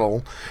doesn't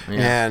rattle,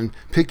 and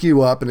pick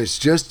you up, and it's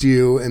just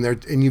you, and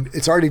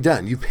it's already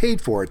done. You paid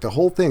for it. The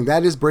whole thing.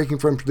 That is breaking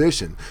from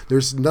tradition.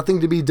 There's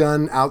nothing to be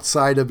done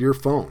outside of your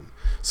phone.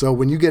 So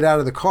when you get out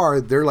of the car,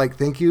 they're like,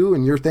 thank you,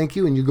 and you're thank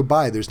you, and you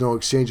goodbye. There's no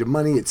exchange of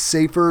money. It's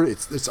safer.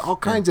 It's all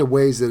kinds of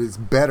ways that it's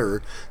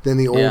better than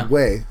the old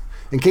way.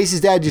 And Casey's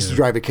dad used to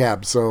drive a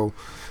cab, so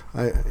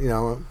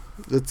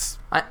it's.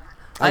 I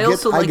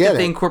also like that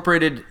they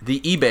incorporated the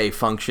eBay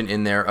function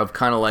in there of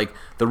kind of like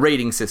the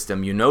rating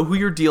system. You know who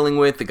you're dealing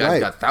with. The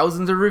guy's got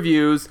thousands of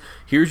reviews.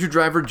 Here's your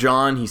driver,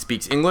 John. He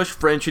speaks English,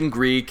 French, and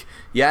Greek.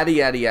 Yada,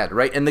 yada, yada,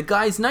 right? And the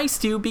guy's nice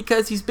to you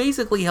because he's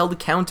basically held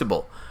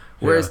accountable.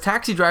 Whereas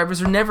taxi drivers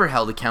are never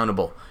held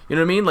accountable. You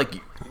know what I mean? Like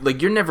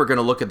you're never going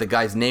to look at the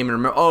guy's name and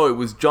remember, oh, it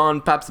was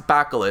John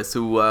Papsipakoulis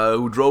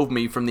who drove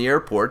me from the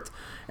airport,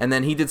 and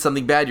then he did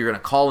something bad. You're going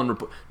to call and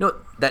report. No,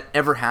 that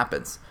never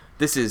happens.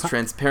 This is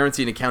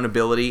transparency and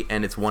accountability,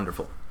 and it's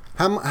wonderful.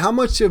 How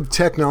much of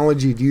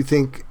technology do you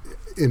think,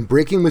 in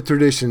breaking with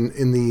tradition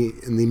in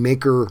the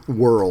maker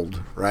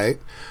world, right?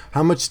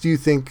 How much do you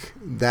think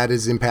that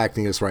is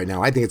impacting us right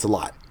now? I think it's a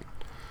lot.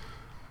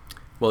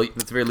 Well,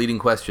 that's a very leading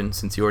question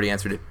since you already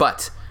answered it,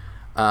 but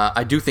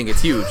I do think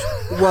it's huge.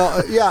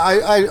 Well,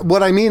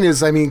 what I mean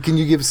is, can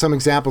you give some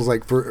examples?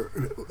 Like, for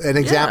an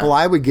example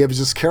I would give is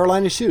just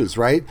Carolina Shoes,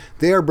 right?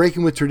 They are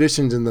breaking with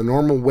traditions in the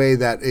normal way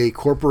that a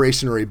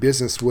corporation or a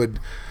business would,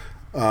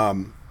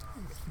 pay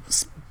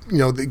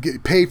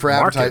for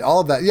advertising, all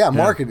of that. Yeah,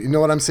 market. You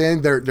know what I'm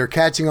saying? They're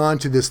catching on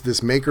to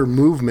this maker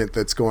movement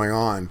that's going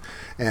on,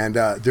 and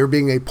they're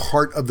being a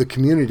part of the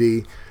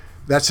community.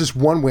 That's just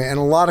one way, and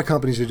a lot of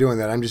companies are doing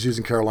that. I'm just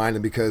using Carolina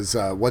because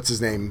what's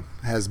his name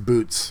has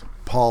boots.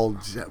 Paul,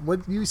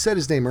 what you said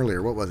his name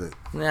earlier? What was it?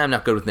 I'm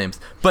not good with names,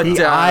 but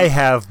I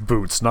have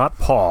boots, not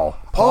Paul.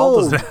 Paul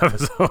doesn't have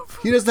his own.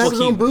 He doesn't have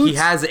his own boots. He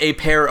has a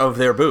pair of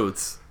their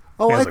boots.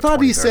 Oh, I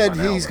thought he said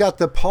he's got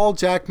the Paul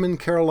Jackman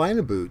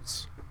Carolina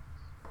boots.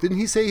 Didn't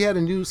he say he had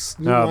a new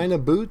line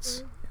of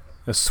boots?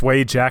 A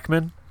Sway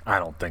Jackman? I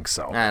don't think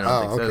so. I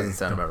don't think so. That doesn't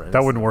sound about right.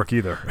 That wouldn't work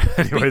either.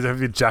 Anyways, if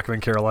you Jackman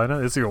Carolina,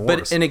 it's even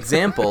worse. But an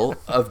example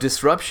of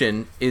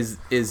disruption is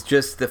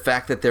just the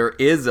fact that there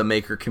is a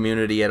maker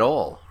community at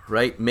all,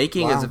 right?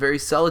 Making is a very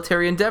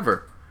solitary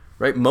endeavor,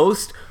 right?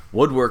 Most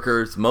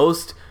woodworkers,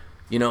 most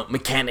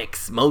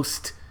mechanics,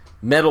 most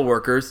metal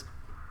workers,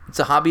 it's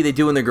a hobby they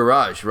do in their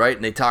garage, right?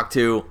 And they talk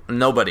to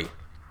nobody.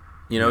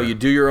 You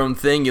do your own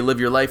thing, you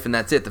live your life, and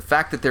that's it. The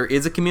fact that there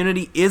is a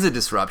community is a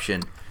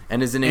disruption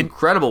and is an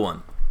incredible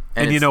one.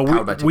 And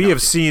we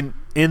have seen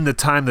in the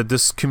time that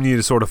this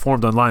community sort of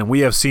formed online, we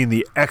have seen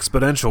the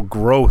exponential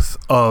growth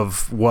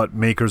of what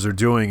makers are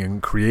doing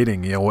and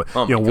creating.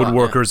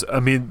 Woodworkers.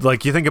 God, yeah.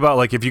 You think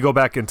about if you go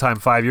back in time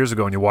 5 years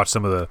ago and you watch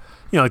some of the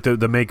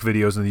the make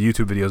videos and the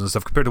YouTube videos and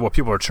stuff compared to what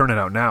people are churning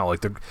out now,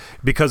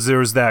 because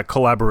there's that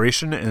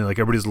collaboration and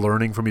everybody's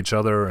learning from each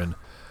other and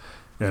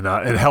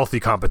healthy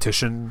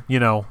competition.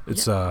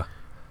 It's well,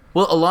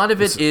 a lot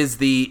of it is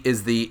the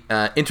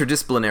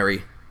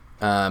interdisciplinary.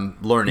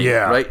 Learning,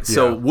 right?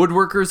 So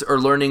woodworkers are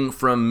learning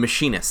from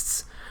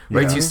machinists,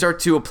 right? So you start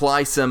to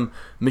apply some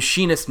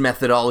machinist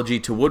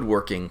methodology to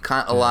woodworking.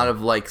 A lot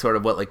of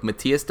what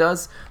Matthias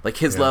does,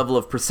 his level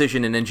of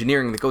precision and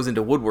engineering that goes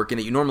into woodworking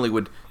that you normally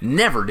would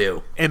never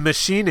do. And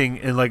machining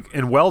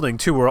and welding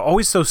too were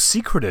always so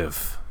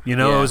secretive. It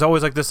was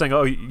always this thing.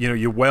 Oh,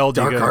 you weld,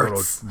 dark you go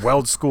arts. to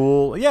weld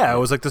school. Yeah, it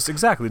was this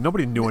exactly.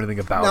 Nobody knew anything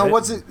about it. Now,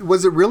 was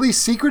it really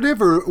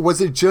secretive, or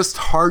was it just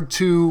hard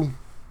to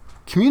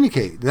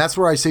communicate? And that's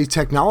where I say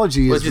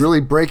technology is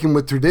really breaking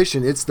with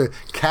tradition. It's the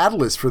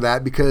catalyst for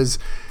that, because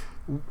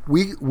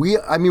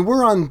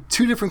we're on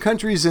two different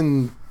countries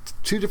and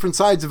two different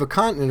sides of a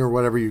continent, or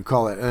whatever you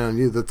call it.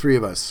 The three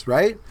of us,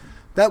 right?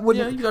 That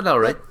wouldn't. Yeah, you got that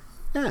right.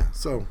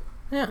 So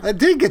I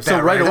did get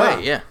that right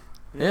away.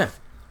 Yeah.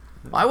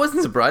 I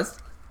wasn't surprised.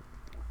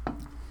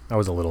 I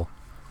was a little.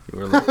 You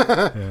were a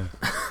little.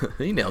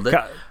 You nailed it.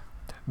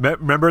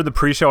 Remember the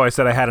pre-show? I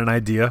said I had an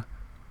idea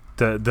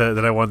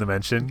that I wanted to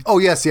mention? Oh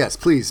yes,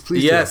 please.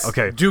 Yes. do.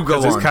 Okay, Do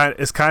go 'cause on.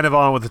 It's kind of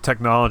on with the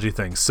technology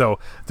thing. So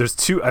there's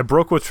two. I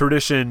broke with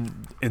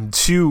tradition in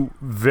two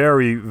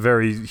very,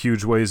 very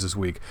huge ways this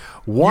week.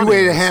 One, You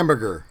ate a is-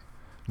 hamburger.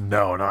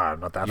 No,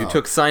 not that. You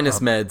took sinus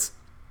meds.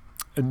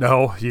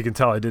 No, you can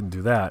tell I didn't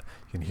do that.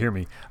 You can hear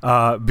me.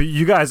 But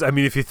you guys, I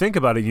mean, if you think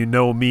about it, you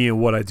know me and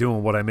what I do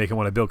and what I make and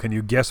what I build. Can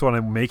you guess what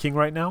I'm making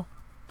right now?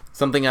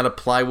 Something out of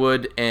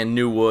plywood and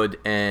new wood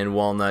and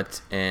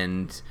walnut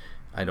and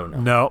I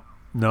don't know.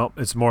 No,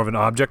 it's more of an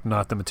object,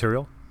 not the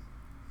material.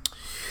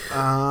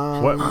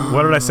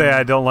 What did I say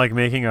I don't like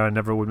making or I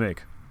never would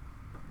make?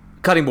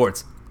 Cutting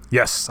boards.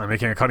 Yes, I'm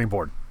making a cutting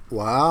board.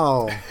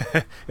 Wow.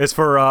 It's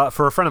for a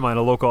friend of mine,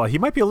 a local. He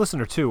might be a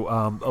listener too.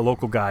 A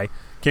local guy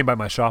came by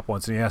my shop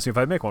once and he asked me if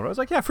I'd make one. I was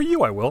like, "Yeah, for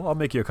you, I will. I'll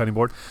make you a cutting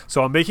board."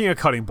 So I'm making a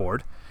cutting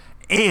board,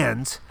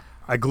 and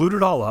I glued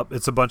it all up.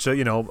 It's a bunch of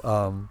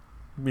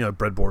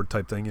breadboard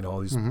type thing. You know, all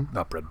these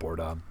not breadboard.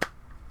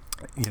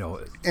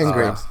 End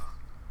grains.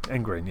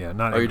 End grain. Yeah,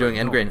 not. Oh, you're doing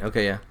end grain.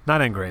 Okay, yeah.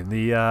 Not end grain.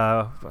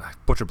 The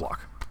butcher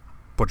block.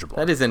 Butcher block.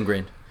 That is end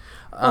grain.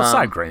 Well,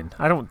 side grain.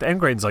 I don't.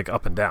 End grain's like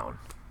up and down.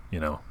 You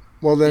know.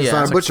 Well, then it's Yeah,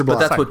 not a butcher block. But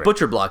that's what Side grain.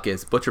 butcher block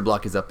is. Butcher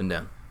block is up and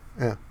down.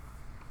 Yeah.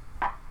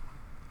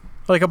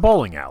 Like a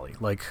bowling alley.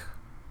 Like.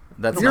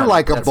 That's You're not-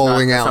 like a that's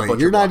bowling not alley. butcher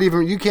You're not block.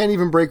 even. You can't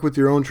even break with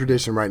your own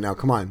tradition right now.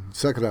 Come on,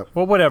 suck it up.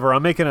 Well, whatever.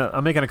 I'm making a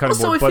cutting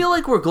Also, board. I feel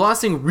like we're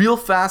glossing real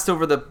fast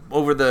over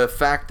the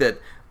fact that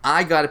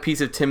I got a piece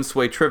of Tim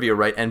Sway trivia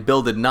right and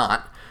Bill did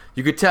not.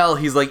 You could tell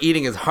he's like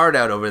eating his heart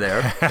out over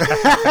there.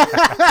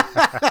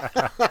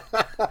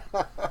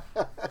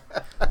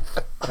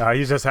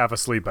 He's just half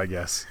asleep, I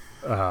guess.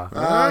 He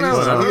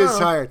is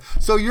tired.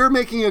 So you're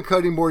making a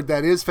cutting board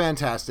that is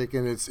fantastic,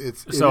 and it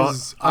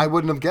is. I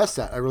wouldn't have guessed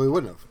that. I really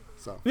wouldn't have.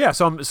 So Yeah,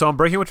 so I'm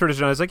breaking with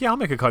tradition. I was like, yeah, I'll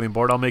make a cutting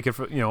board. I'll make it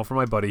for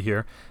my buddy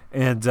here,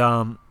 and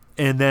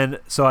then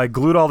so I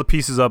glued all the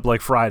pieces up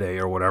like Friday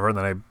or whatever, and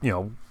then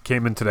I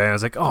came in today and I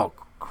was like, oh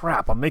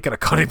crap, I'm making a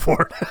cutting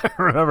board. I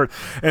remembered,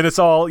 and it's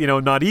all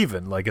not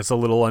even. Like it's a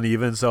little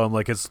uneven, so I'm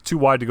like, it's too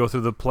wide to go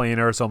through the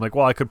planer. So I'm like,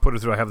 well, I could put it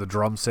through. I have the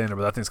drum sander,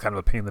 but that thing's kind of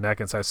a pain in the neck.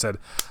 And so I said,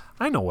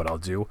 I know what I'll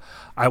do.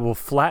 I will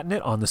flatten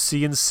it on the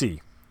CNC.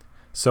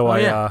 So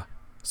I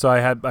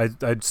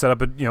set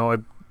up I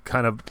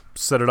kind of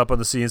set it up on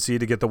the CNC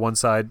to get the one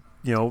side,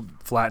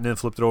 flatten it,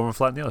 flipped it over, and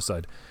flatten the other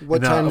side. what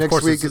And, time of next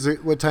course, week it's- is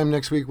it? What time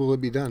next week will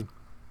it be done?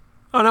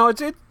 Oh no,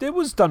 it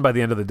was done by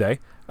the end of the day.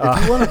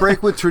 If you want to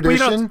break with you don't-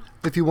 tradition,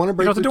 have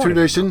to do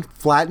anything,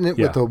 flatten it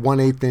with Yeah. a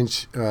 1/8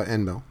 inch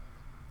end mill.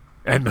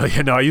 And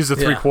I use a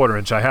Yeah. 3/4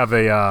 inch. I have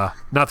a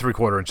not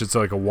 3/4 inch. It's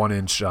like a 1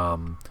 inch.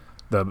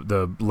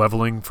 The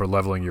leveling for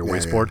leveling your Yeah,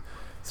 waistboard.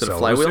 Is it a So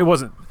flywheel? It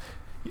wasn't.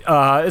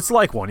 It's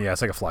like one. Yeah,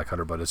 it's like a fly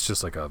cutter, but it's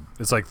just like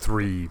it's like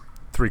three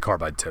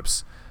carbide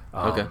tips.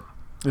 Okay.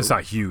 It's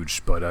not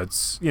huge, but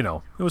it's it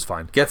was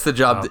fine. Gets the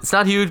job. It's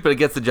not huge, but it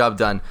gets the job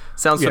done.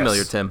 Sounds Yes.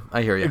 familiar, Tim.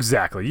 I hear you.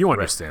 Exactly. You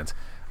understand.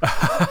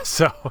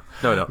 So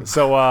No, no.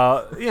 So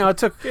it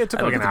took I like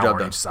don't an get the hour job on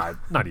done. each side.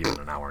 Not even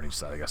an hour on each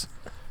side, I guess.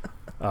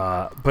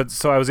 But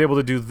so I was able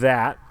to do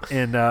that,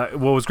 and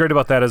what was great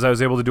about that is I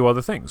was able to do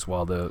other things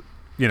while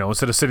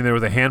instead of sitting there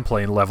with a hand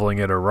plane leveling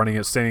it or running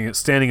it,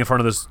 standing in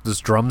front of this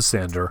drum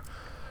sander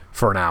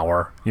for an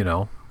hour,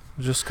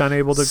 just kind of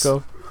able to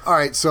go. All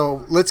right,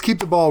 so let's keep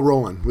the ball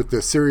rolling with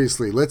this.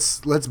 Seriously, let's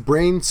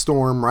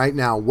brainstorm right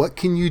now. What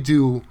can you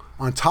do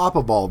on top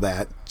of all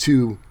that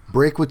to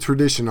break with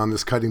tradition on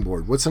this cutting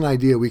board? What's an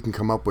idea we can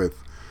come up with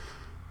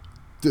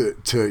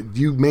to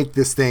you make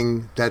this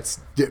thing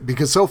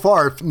because so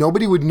far if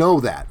nobody would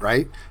know that,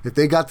 right? If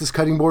they got this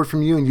cutting board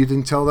from you and you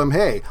didn't tell them,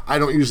 hey, I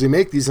don't usually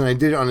make these and I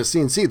did it on a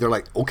CNC, they're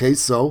like, okay,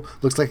 so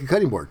looks like a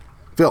cutting board.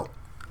 Phil.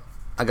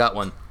 I got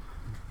one.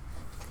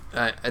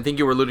 I think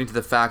you were alluding to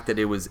the fact that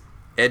it was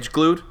edge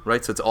glued,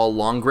 right? So it's all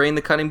long grain,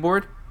 the cutting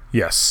board.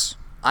 Yes.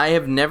 I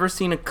have never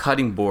seen a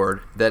cutting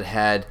board that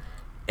had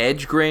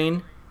edge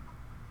grain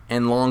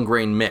and long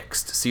grain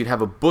mixed. So you'd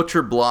have a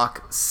butcher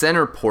block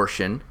center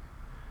portion,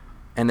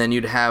 and then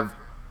you'd have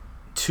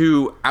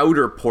two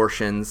outer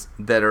portions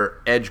that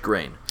are edge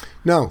grain.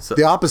 No,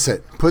 the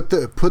opposite. Put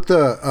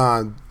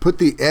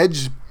the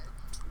edge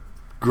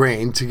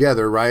grain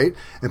together, right,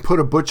 and put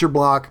a butcher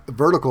block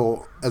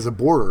vertical as a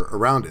border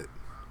around it.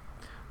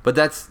 But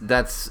that's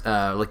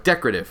like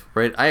decorative,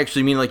 right? I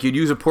actually mean like you'd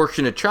use a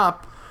portion to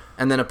chop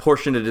and then a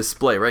portion to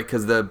display, right?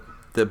 Because the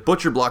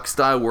butcher block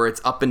style where it's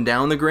up and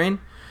down the grain,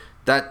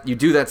 that you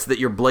do that so that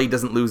your blade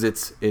doesn't lose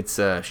its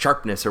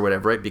sharpness or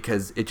whatever, right?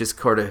 Because it just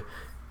sort of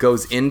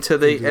goes into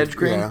the edge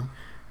grain, yeah.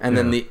 and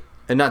then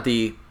not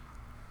the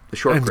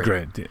short End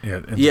grain. grain. Yeah.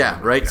 end Yeah,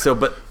 grain, right.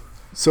 yeah.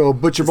 So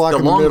butcher block The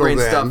in the long middle grain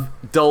then. stuff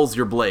dulls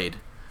your blade.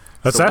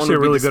 That's So one actually a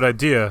would be really this- good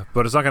idea,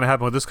 but it's not going to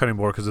happen with this cutting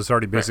board because it's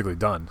already basically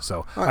done.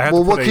 So All I right, have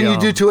well, to put what can you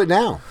do to it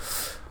now?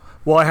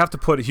 Well, I have to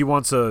put. He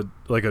wants a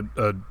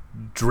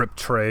drip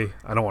tray.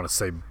 I don't want to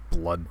say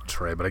blood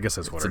tray, but I guess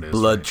that's what it is.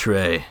 Blood right?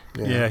 tray.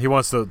 Yeah, he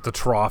wants the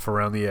trough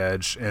around the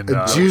edge and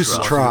A juice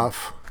trough.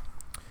 trough.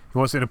 He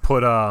wants me to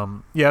put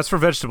it's for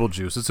vegetable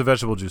juice. It's a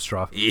vegetable juice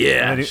straw.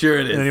 Yeah, sure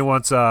it is. And then he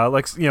wants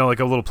like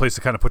a little place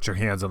to kind of put your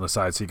hands on the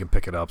side so you can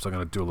pick it up. So I'm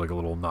gonna do like a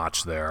little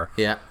notch there.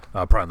 Yeah.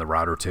 Probably on the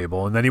router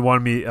table. And then he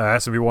wanted me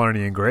asked if he wanted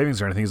any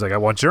engravings or anything. He's like, I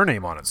want your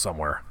name on it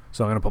somewhere.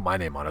 So I'm gonna put my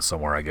name on it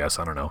somewhere. I guess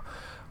I don't know,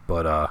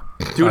 but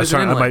do it as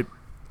an inlay.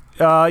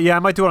 I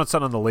might do it on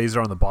something on the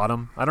laser on the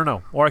bottom. I don't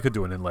know, or I could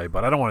do an inlay,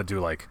 but I don't want to do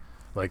like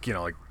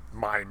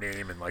my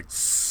name and like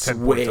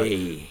 10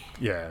 points.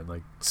 Yeah, and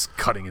like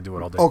cutting into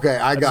it all day. Okay,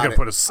 I got it.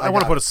 I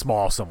want to put a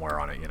small somewhere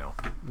on it,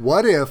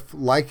 What if,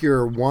 like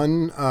your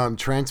one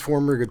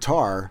Transformer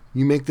guitar,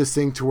 you make this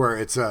thing to where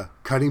it's a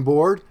cutting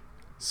board,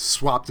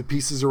 swap the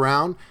pieces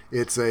around.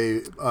 It's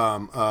a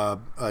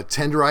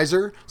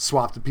tenderizer,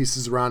 swap the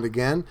pieces around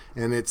again,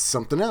 and it's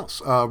something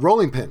else.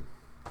 Rolling pin.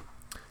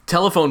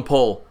 Telephone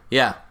pole.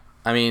 Yeah.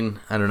 I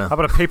mean, I don't know. How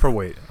about a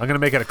paperweight? I'm going to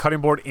make it a cutting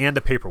board and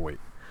a paperweight.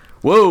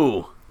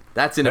 Whoa.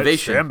 That's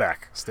innovation.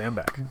 Stand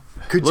back.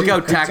 Look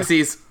out,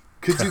 taxis.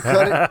 Could you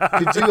cut it?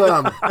 Could you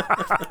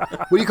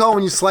what do you call it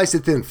when you slice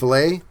it thin?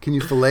 Fillet? Can you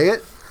fillet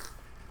it?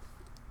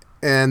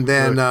 And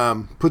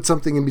then put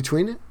something in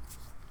between it?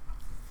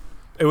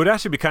 It would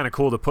actually be kind of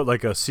cool to put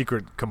like a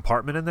secret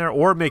compartment in there,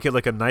 or make it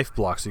like a knife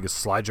block so you could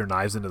slide your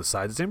knives into the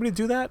side. Does anybody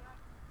do that?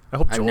 I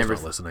hope Joel's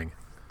not listening.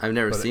 I've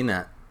never seen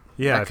that.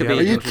 Yeah. That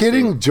Are you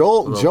kidding?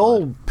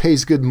 Joel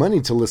pays good money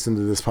to listen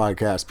to this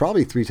podcast,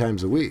 probably 3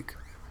 times a week.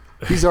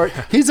 He's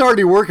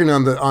already working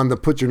on the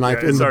put your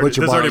knife in the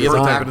butcher box. He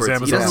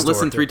doesn't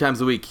listen 3 times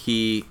a week.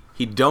 He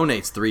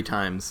donates 3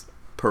 times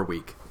per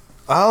week.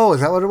 Oh,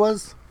 is that what it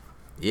was?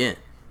 Yeah.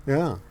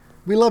 Yeah.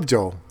 We love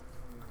Joel.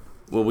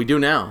 Well, we do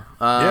now.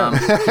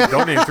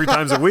 Donate 3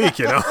 times a week,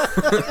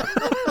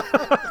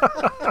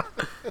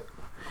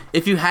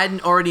 If you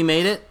hadn't already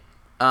made it,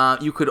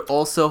 you could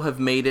also have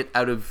made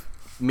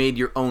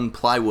your own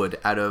plywood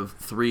out of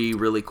 3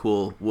 really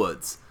cool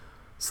woods.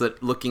 So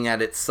that looking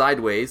at it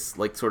sideways,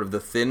 like sort of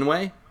the thin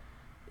way,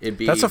 it'd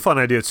be... That's a fun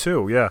idea,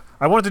 too, yeah.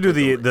 I wanted to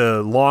do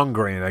the long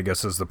grain, I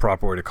guess is the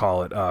proper way to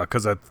call it,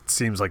 because that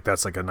seems like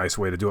that's like a nice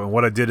way to do it. And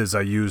what I did is I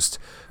used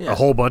a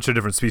whole bunch of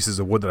different species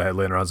of wood that I had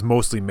laying around. It's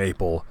mostly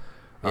maple.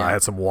 I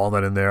had some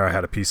walnut in there. I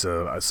had a piece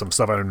of some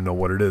stuff. I don't even know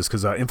what it is,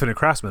 because Infinite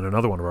Craftsman,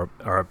 another one of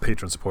our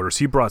patron supporters,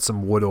 he brought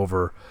some wood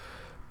over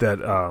that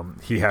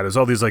he had. It was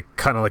all these like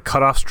kind of like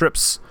cutoff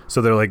strips.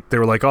 So they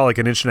were like all like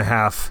 1.5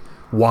 inches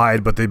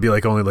wide, but they'd be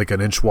like only like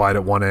 1 inch wide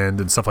at one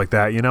end and stuff like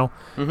that,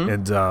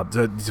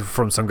 And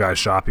from some guy's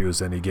shop he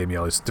was in, he gave me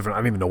all these different, I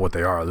don't even know what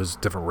they are. There's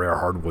different rare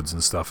hardwoods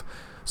and stuff.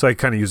 So I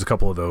kind of used a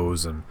couple of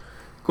those and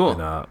cool.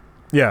 And,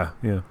 yeah.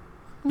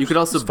 You could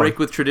also break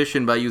with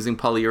tradition by using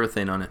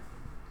polyurethane on it.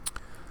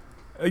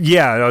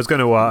 Yeah, I was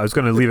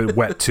gonna leave it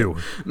wet too.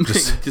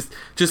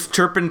 Just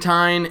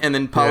turpentine and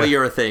then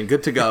polyurethane.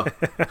 Good to go.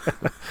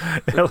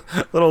 a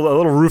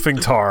little roofing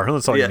tar.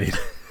 That's all you need.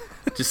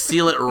 Just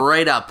seal it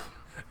right up.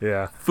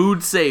 Yeah.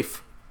 Food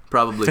safe,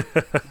 probably.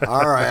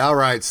 All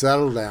right.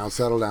 Settle down.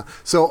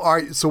 So,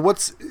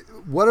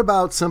 what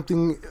about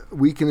something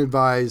we can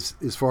advise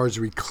as far as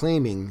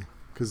reclaiming?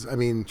 Because I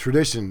mean,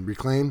 tradition,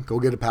 reclaim. Go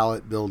get a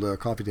pallet, build a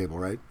coffee table,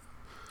 right?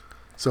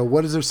 So,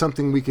 what is there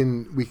something we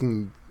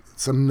can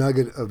some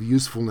nugget of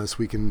usefulness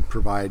we can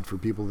provide for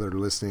people that are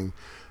listening?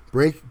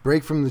 Break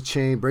from the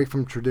chain, break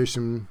from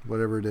tradition,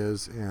 whatever it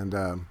is, and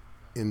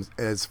in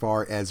as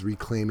far as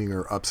reclaiming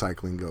or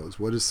upcycling goes,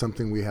 what is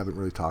something we haven't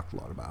really talked a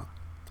lot about?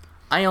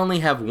 I only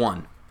have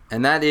one,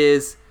 and that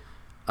is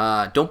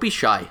don't be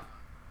shy.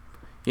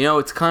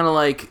 It's kind of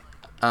like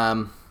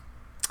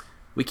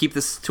we keep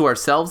this to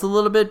ourselves a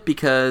little bit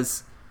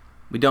because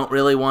we don't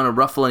really want to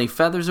ruffle any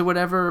feathers or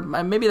whatever.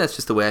 Maybe that's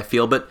just the way I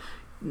feel, but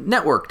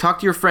network, talk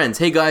to your friends.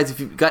 Hey guys, if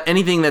you've got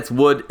anything that's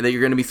wood that you're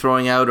going to be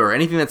throwing out or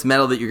anything that's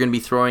metal that you're going to be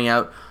throwing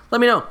out,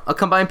 let me know. I'll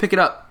come by and pick it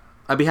up.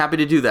 I'd be happy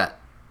to do that.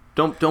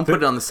 Don't put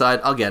it on the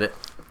side. I'll get it.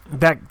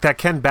 That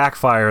can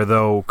backfire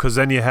though, because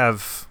then you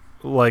have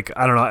like,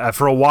 I don't know,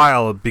 for a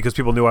while, because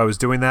people knew I was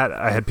doing that,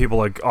 I had people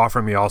like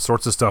offering me all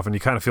sorts of stuff, and you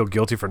kind of feel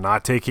guilty for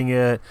not taking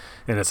it,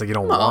 and it's like you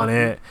don't want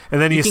it,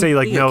 and then you say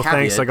like no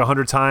thanks like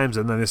 100 times,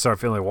 and then they start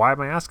feeling like, why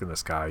am I asking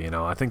this guy?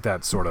 I think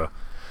that's sort of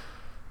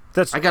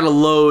I got a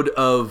load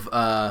of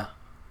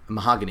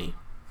mahogany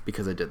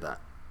because I did that.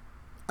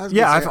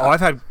 I've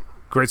had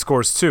great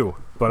scores too,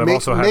 but I've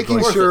also had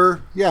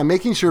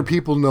making sure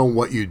people know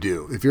what you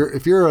do. If you're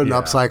an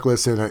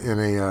upcyclist in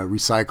a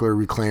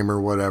recycler,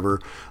 reclaimer, whatever,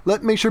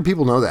 make sure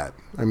people know that.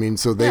 I mean,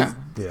 so they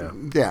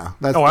absolutely.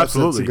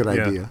 That's a good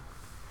idea.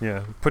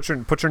 Yeah, put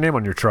your name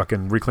on your truck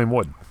and reclaim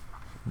wood.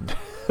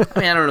 I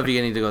mean, I don't know if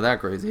you need to go that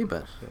crazy,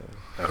 but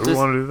who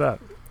want to do that?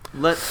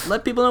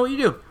 Let people know what you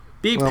do.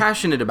 Be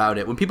passionate about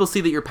it. When people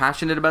see that you're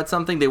passionate about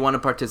something, they want to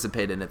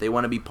participate in it. They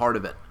want to be part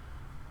of it.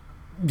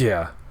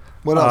 Yeah.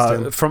 What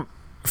else, Tim?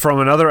 From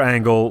another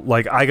angle,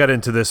 like I got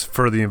into this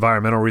for the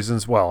environmental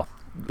reasons. Well,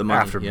 the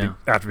money,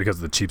 after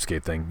because of the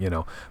cheapskate thing,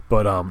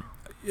 But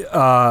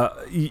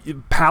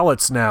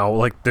pallets now,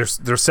 like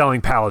they're selling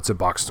pallets at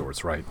box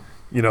stores, right?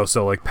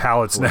 So like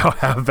pallets now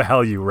have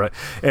value, right?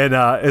 And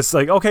it's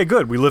like, okay,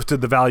 good. We lifted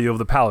the value of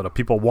the pallet up.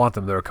 People want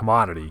them. They're a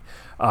commodity.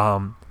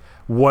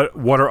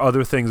 what are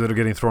other things that are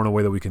getting thrown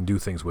away that we can do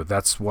things with?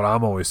 That's what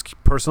I'm always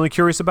personally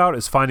curious about,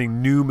 is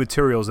finding new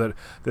materials that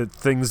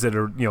things that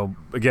are,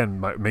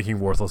 again, making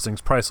worthless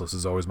things priceless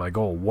is always my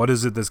goal. What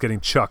is it that's getting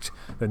chucked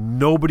that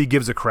nobody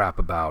gives a crap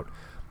about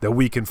that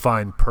we can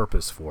find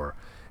purpose for?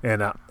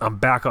 And I'm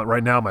back on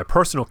right now. My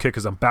personal kick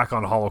is I'm back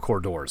on hollow core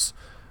doors.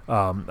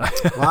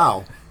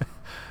 Wow.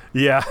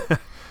 Yeah,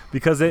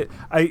 because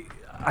I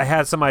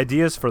had some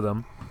ideas for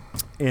them,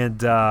 and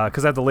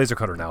because I have the laser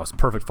cutter now, it's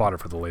perfect fodder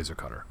for the laser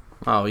cutter.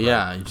 Oh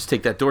yeah, you just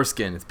take that door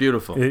skin. It's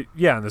beautiful. And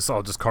this is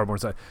all just cardboard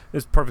inside.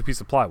 It's a perfect piece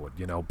of plywood,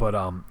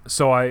 But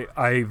so I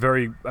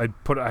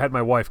had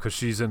my wife, because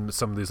she's in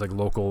some of these like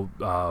local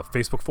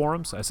Facebook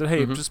forums. I said,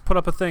 hey, just put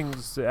up a thing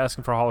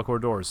asking for hollow core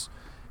doors,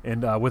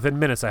 and within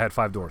minutes I had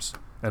 5 doors.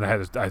 And I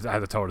had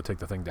to tell her to take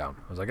the thing down.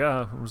 I was like,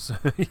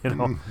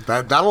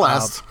 that'll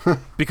last.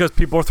 Because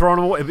people are throwing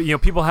them away.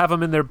 People have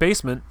them in their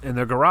basement, in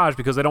their garage,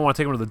 because they don't want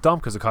to take them to the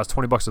dump because it costs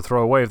 $20 to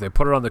throw away. If they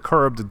put it on the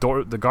curb,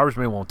 the garbage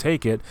man won't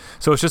take it.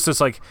 So it's just this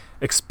like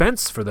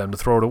expense for them to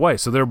throw it away.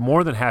 So they're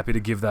more than happy to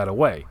give that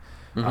away.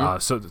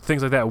 So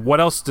things like that. What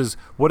else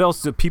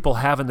do people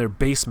have in their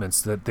basements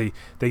that they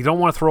don't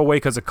want to throw away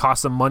because it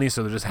costs them money?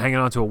 So they're just hanging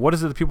on to it. What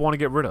is it that people want to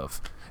get rid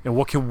of? And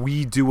what can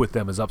we do with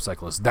them as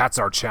upcyclists? That's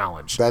our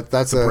challenge.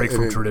 That's a break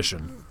from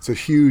tradition. It's a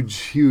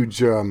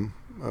huge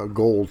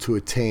goal to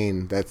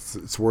attain.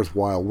 It's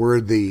worthwhile.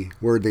 Worthy.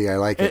 I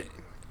like it.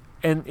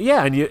 And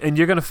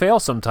you're going to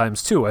fail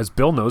sometimes too, as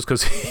Bill knows,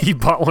 because he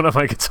bought one of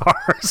my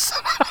guitars.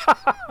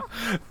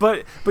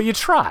 but you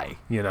try,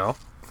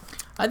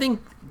 I think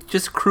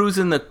just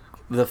cruising the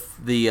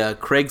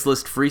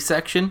Craigslist free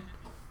section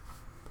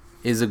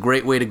is a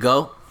great way to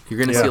go. You're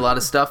going to see a lot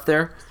of stuff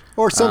there.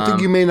 Or something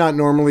you may not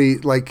normally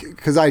like,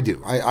 because I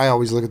do. I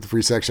always look at the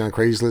free section on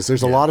Craigslist.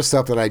 There's a lot of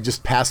stuff that I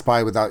just pass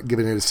by without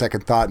giving it a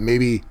second thought.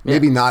 Maybe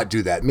not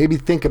do that. Maybe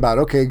think about,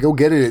 okay, go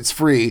get it. It's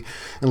free,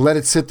 and let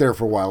it sit there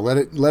for a while. Let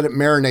it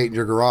marinate in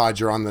your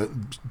garage or on the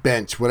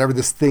bench, whatever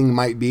this thing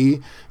might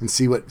be, and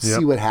see what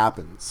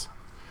happens.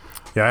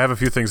 Yeah, I have a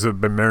few things that have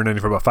been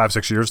marinating for about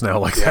 5-6 years now,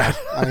 like that.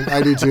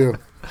 I do too.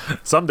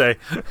 Someday.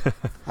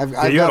 I've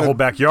you got a whole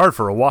backyard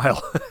for a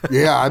while.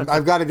 Yeah,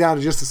 I've got it down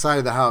to just the side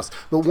of the house.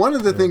 But one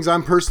of the things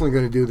I'm personally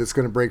going to do that's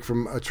going to break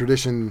from a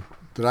tradition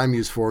that I'm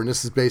used for, and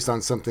this is based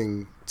on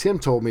something Tim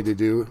told me to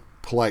do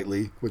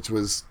politely, which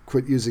was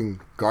quit using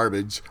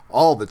garbage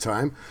all the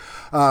time.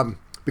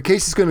 But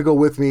Casey's going to go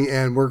with me,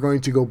 and we're going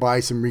to go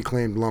buy some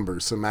reclaimed lumber,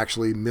 some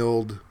actually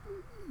milled,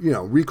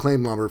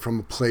 reclaimed lumber from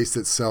a place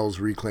that sells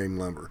reclaimed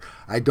lumber.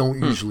 I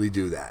don't usually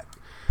do that.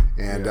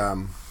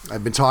 And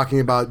I've been talking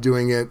about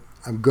doing it.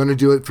 I'm going to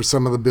do it for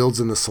some of the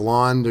builds in the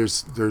salon.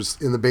 There's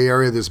in the Bay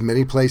Area, there's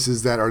many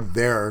places that are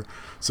there.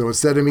 So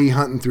instead of me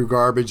hunting through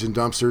garbage and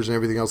dumpsters and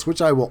everything else,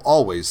 which I will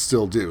always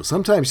still do,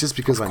 sometimes just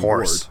because I'm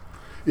bored.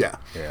 Yeah.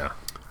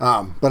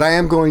 But I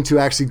am going to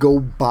actually go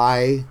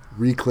buy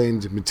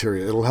reclaimed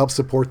material. It'll help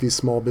support these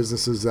small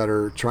businesses that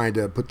are trying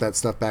to put that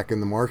stuff back in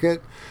the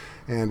market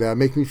and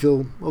make me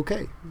feel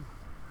okay.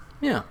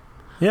 Yeah.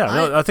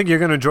 Yeah, I think you're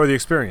going to enjoy the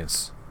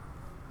experience.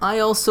 I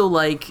also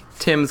like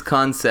Tim's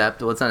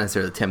concept. Well, it's not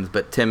necessarily Tim's,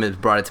 but Tim has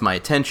brought it to my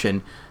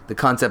attention. The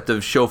concept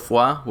of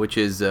chaud-froid, which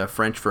is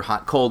French for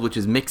hot-cold, which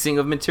is mixing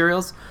of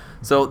materials.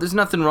 So there's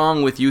nothing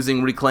wrong with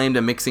using reclaimed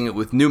and mixing it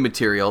with new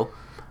material.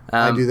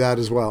 I do that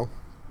as well.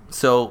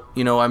 So,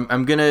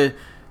 I'm going to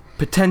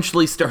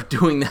potentially start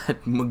doing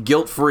that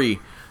guilt-free,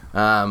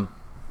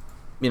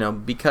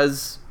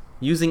 because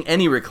using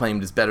any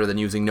reclaimed is better than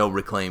using no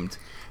reclaimed.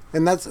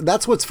 And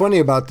that's what's funny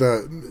about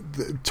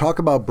the talk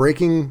about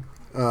breaking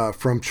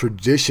from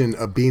tradition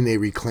of being a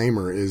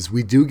reclaimer is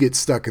we do get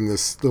stuck in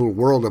this little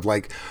world of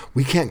like,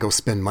 we can't go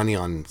spend money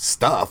on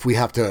stuff. We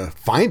have to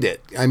find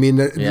it. I mean,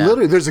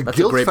 literally there's a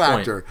guilt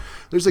factor.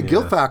 There's a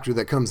guilt factor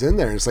that comes in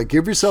there. It's like,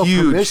 give yourself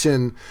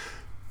permission.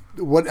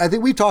 What I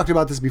think we talked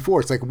about this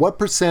before. It's like, what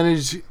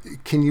percentage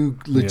can you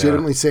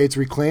legitimately say it's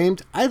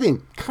reclaimed? I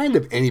think kind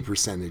of any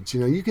percentage.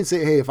 You can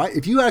say, hey,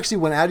 if you actually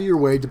went out of your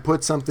way to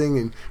put something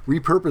and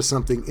repurpose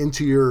something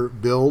into your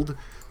build,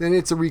 then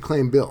it's a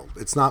reclaimed build.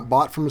 It's not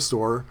bought from a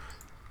store.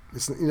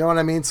 You know what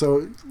I mean?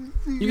 So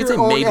you can say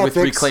made with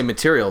reclaimed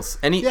materials.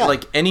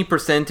 Any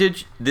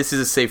percentage. This is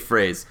a safe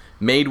phrase.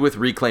 Made with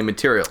reclaimed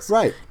materials.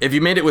 Right. If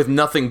you made it with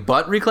nothing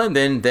but reclaimed,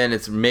 then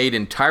it's made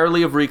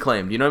entirely of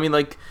reclaimed. You know what I mean?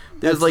 Like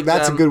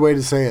that's a good way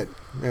to say it.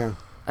 Yeah.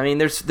 I mean,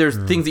 there's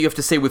things that you have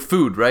to say with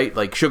food, right?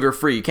 Like sugar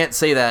free. You can't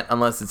say that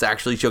unless it's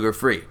actually sugar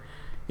free.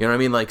 You know what I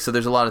mean? Like, so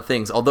there's a lot of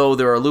things. Although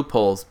there are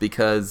loopholes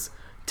because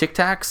Tic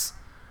Tacs,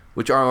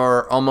 which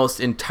are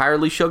almost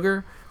entirely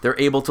sugar, they're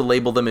able to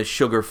label them as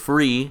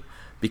sugar-free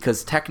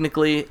because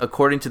technically,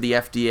 according to the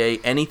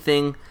FDA,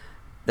 anything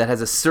that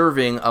has a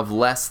serving of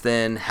less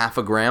than half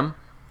a gram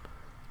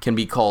can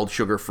be called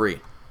sugar-free.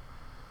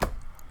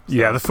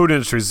 Yeah, the food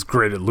industry is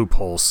great at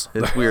loopholes.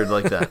 It's weird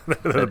like that.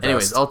 But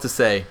anyways, all to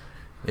say,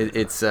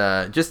 it's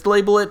just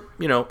label it,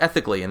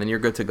 ethically, and then you're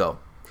good to go.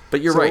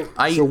 But you're right.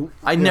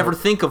 I never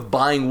think of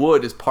buying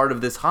wood as part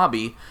of this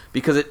hobby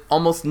because it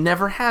almost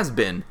never has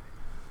been.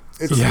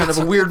 It's kind of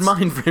a weird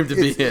mind frame to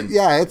be in.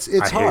 Yeah,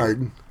 it's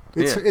hard.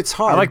 It's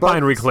hard. I like but-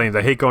 buying reclaimed.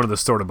 I hate going to the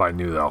store to buy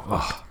new though.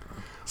 Ugh.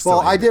 Still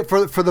Well, I hate it.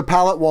 did for the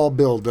pallet wall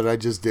build that I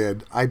just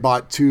did. I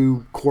bought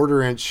 2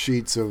 quarter-inch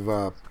sheets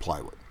of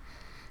plywood,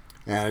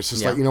 and it's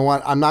just Yeah. like, you know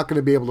what? I'm not going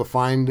to be able to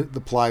find the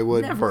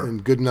plywood Never. in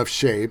good enough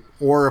shape,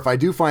 or if I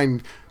do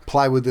find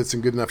plywood that's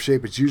in good enough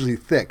shape, it's usually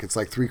thick. It's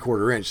like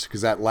 3/4 inch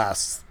because that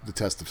lasts the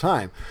test of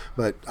time.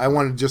 But I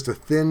wanted just a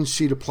thin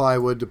sheet of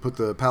plywood to put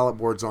the pallet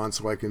boards on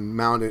so I can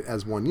mount it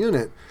as one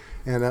unit,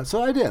 and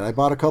so I did. I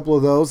bought a couple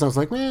of those. And I was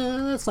like,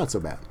 man, that's not so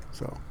bad.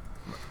 So.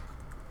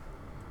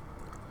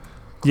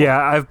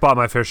 Yeah, I've bought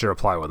my fair share of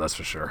plywood. That's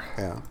for sure.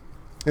 Yeah,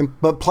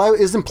 but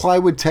isn't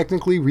plywood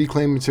technically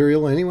reclaimed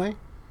material anyway?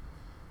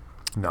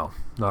 No,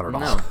 not at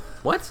all. No.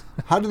 What?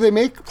 How do they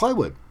make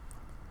plywood?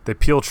 They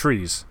peel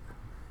trees.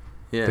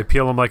 Yeah. They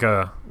peel them like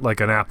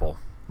an apple.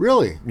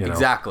 Really? You know?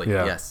 Exactly.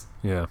 Yeah. Yes.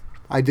 Yeah.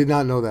 I did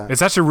not know that.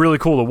 It's actually really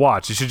cool to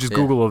watch. You should just Yeah.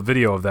 Google a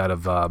video of that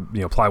of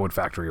Plywood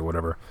Factory or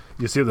whatever.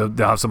 You see they'll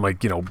have some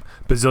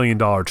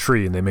bazillion-dollar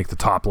tree and they make the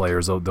top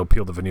layers. They'll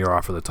peel the veneer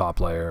off for the top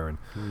layer and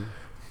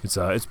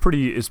it's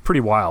pretty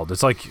wild.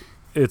 It's like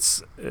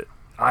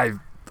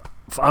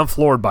I'm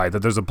floored by it that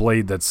there's a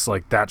blade that's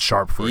like that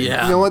sharp for you.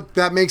 Yeah. You know what?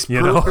 That makes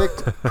You know?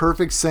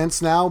 perfect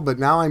sense now. But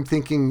now I'm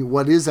thinking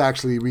what is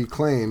actually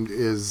reclaimed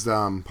is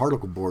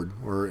particle board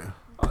or.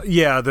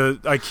 Yeah, the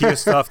IKEA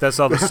stuff. That's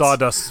all the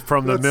sawdust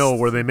from the mill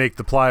where they make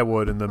the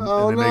plywood and they make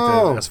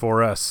the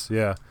S4S.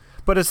 Yeah,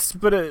 but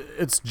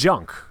it's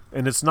junk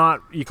and it's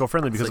not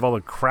eco-friendly because of all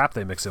the crap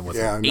they mix in with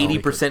Yeah, it. no,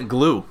 80%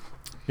 glue.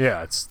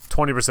 Yeah, it's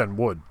 20%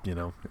 wood.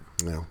 No.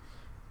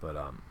 But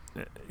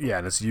yeah,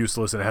 and it's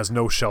useless and it has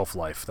no shelf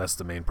life. That's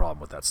the main problem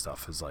with that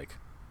stuff. Is like,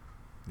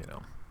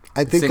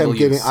 I think Single I'm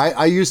getting. use.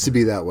 I used to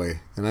be that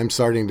way, and I'm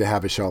starting to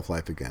have a shelf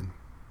life again.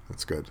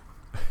 That's good.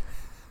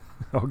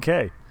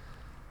 okay.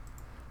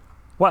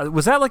 What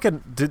was that like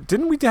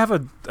didn't we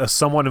have a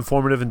somewhat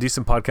informative and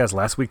decent podcast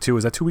last week too?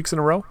 Was that 2 weeks in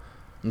a row?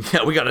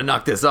 Yeah, we got to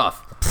knock this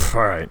off.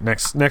 All right,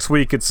 next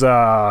week it's we'll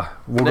go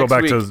Next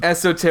back week, to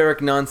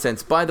esoteric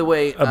nonsense. By the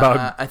way,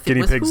 About I think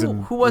guinea pigs who,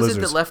 and who was it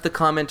lizards. that left the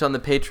comment on the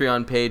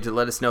Patreon page that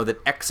let us know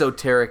that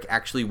exoteric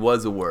actually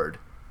was a word?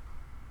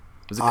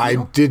 Was it I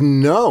Camille?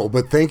 didn't know,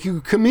 but thank you,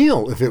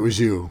 Camille. If it was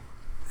you,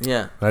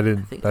 Yeah. I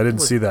didn't think it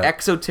was- see that.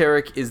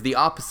 Exoteric is the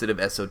opposite of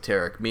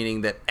esoteric,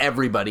 meaning that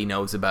everybody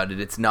knows about it.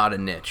 It's not a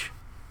niche.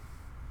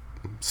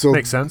 so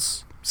Makes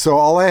sense. So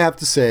all I have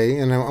to say,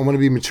 and I want to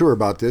be mature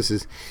about this,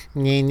 is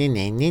nay, nay,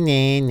 nay, nay,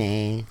 nay,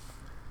 nay.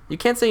 You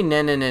can't say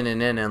na na na na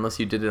na na unless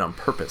you did it on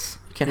purpose.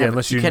 You can't Yeah, have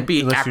unless you you- can't be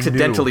unless you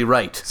accidentally knew.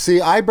 right.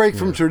 See, I break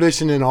from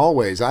tradition in all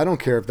ways. I don't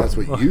care if that's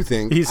what you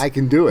think. I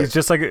can do He's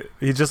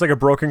it just like a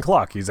broken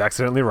clock. He's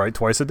accidentally right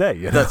twice a day.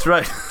 You know? That's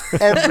right.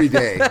 every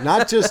day,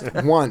 not just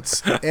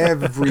once.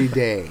 Every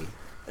day.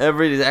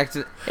 Every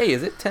accident. Hey,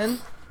 is it 10?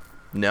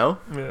 No,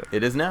 Yeah.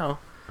 it is now.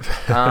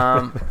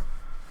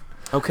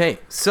 Okay,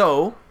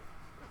 so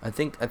I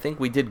think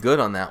we did good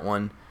on that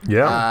one.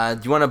 Yeah.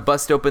 Do you want to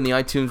bust open the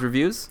iTunes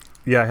reviews?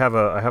 Yeah, I have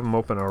them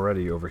open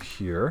already over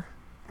here,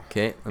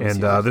 Okay. Let me and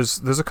see those.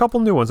 there's a couple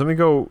new ones. Let me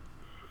go.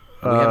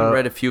 We haven't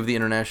read a few of the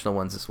international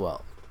ones as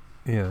well.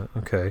 Yeah.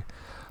 Okay.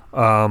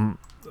 Well,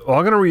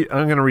 I'm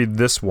gonna read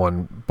this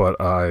one, but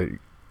I.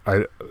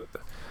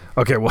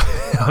 Okay. Well,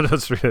 I'll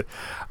just read it.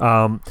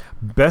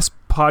 Best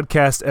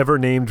podcast ever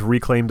named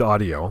Reclaimed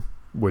Audio,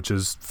 which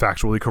is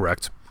factually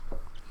correct.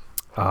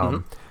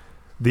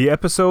 The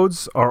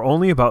episodes are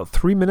only about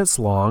 3 minutes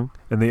long,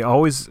 and they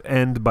always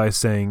end by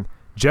saying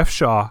Jeff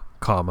Shaw,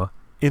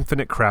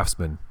 Infinite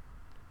Craftsman.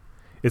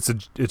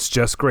 It's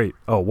just great.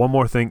 Oh, one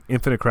more thing: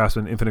 Infinite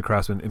Craftsman, Infinite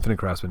Craftsman, Infinite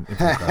Craftsman,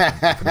 Infinite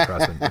Craftsman, Infinite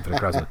Craftsman, Infinite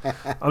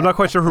Craftsman. I'm not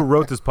quite sure who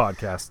wrote this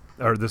podcast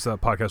or this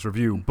podcast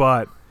review,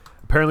 but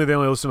apparently they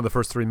only listen to the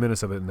first 3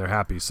 minutes of it and they're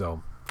happy.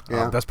 So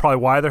Yeah. that's probably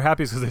why they're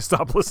happy, is because they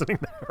stopped listening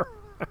there.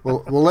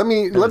 Well, let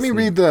me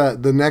read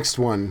the next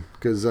one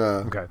because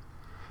Okay.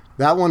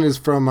 that one is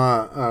from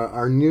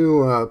our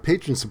new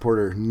patron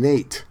supporter,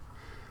 Nate.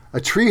 A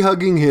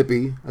tree-hugging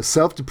hippie, a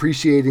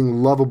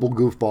self-depreciating, lovable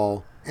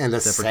goofball, and a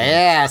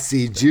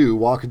sassy Jew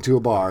walk into a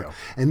bar,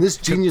 and this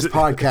genius That's a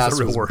podcast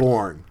real was word.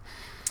 born.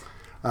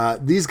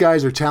 These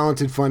guys are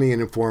talented, funny,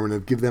 and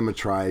informative. Give them a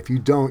try. If you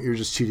don't, you're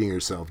just cheating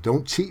yourself.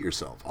 Don't cheat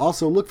yourself.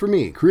 Also, look for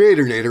me,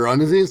 Creator Nader,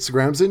 on his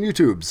Instagrams and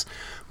YouTubes.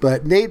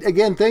 But Nate,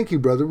 again, thank you,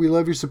 brother. We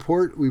love your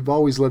support. We've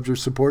always loved your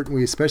support, and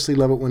we especially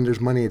love it when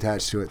there's money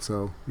attached to it.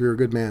 So you're a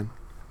good man.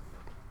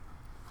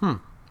 Well,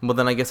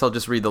 then I guess I'll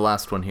just read the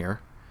last one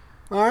here.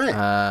 All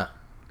right.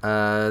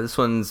 This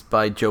one's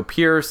by Joe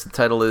Pierce. The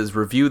title is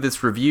Review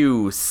This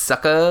Review,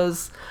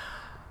 Suckers.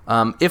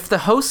 If the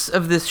hosts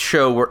of this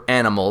show were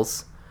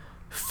animals,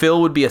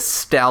 Phil would be a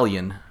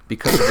stallion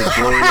because of his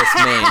glorious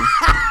mane.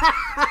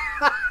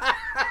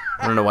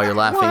 I don't know why you're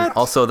laughing.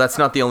 Also, that's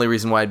not the only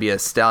reason why I'd be a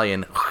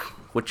stallion.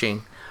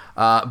 Witching.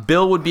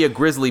 Bill would be a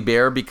grizzly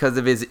bear because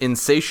of his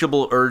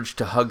insatiable urge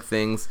to hug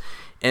things.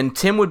 And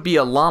Tim would be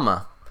a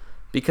llama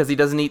because he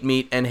doesn't eat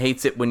meat and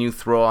hates it when you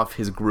throw off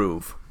his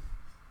groove.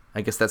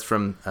 I guess that's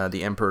from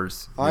the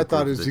Emperor's. I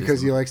thought it was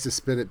because he likes to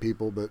spit at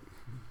people, but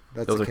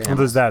that's Those are okay. Well,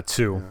 there's that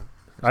too.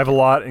 I have a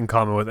lot in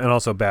common with, and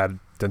also bad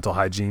dental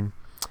hygiene.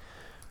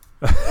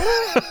 I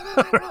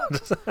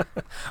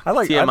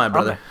like TMI,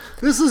 brother.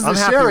 This is the I'm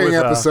happy sharing with,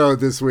 episode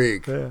this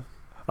week. Yeah.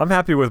 I'm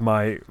happy with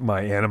my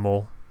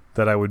animal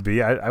that I would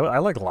be. I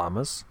like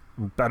llamas.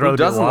 I'd Who rather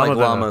doesn't be a llama like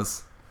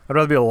llamas? I'd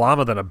rather be a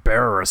llama than a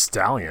bear or a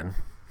stallion.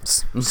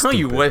 No,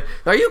 you would.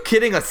 Are you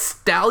kidding? A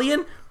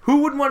stallion?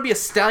 Who wouldn't want to be a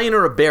stallion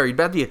or a bear? You'd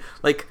rather be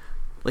like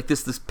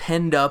this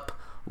penned up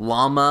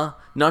llama.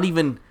 Not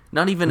even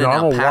an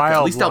alpaca.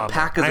 At least llama.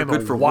 alpacas are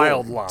good for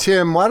wild wool. llama.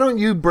 Tim, why don't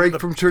you break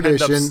from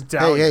tradition?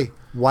 stallion. Hey,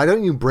 why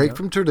don't you break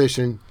from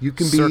tradition? You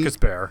can be Circus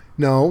bear.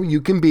 No, you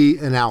can be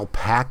an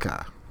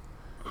alpaca.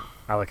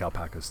 I like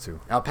alpacas too.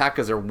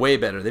 Alpacas are way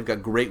better. They've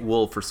got great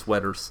wool for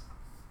sweaters.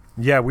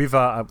 Yeah, we've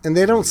And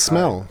they don't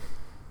smell.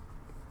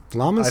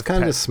 Llamas I've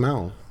kind of pet-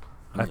 smell.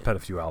 I've pet a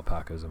few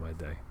alpacas in my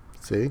day.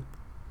 See?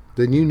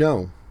 Then you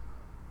know.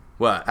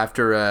 What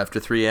after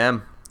 3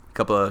 a.m.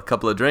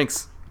 Couple of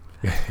drinks.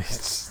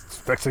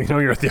 Next thing you know,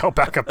 you're at the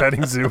alpaca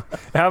petting zoo. It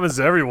happens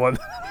to everyone.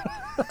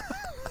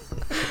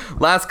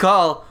 Last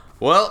call.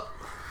 Well,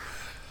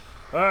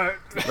 All right,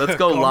 let's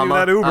go, Call me llama.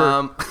 that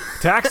Uber.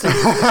 Taxi.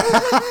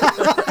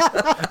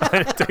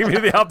 Take me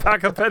to the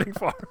alpaca petting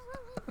farm.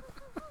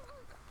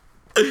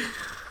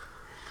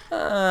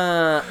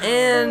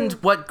 And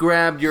what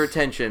grabbed your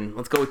attention?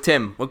 Let's go with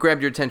Tim. What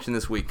grabbed your attention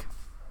this week?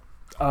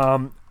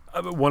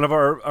 One of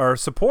our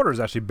supporters,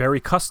 actually, Barry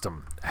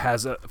Custom,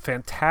 has a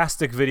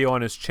fantastic video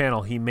on his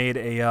channel. He made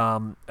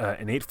an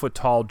 8-foot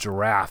tall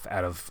giraffe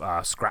out of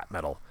scrap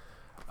metal.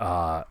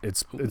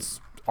 It's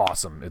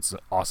awesome. It's an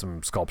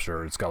awesome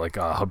sculpture. It's got like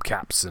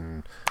hubcaps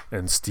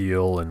and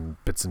steel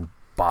and bits and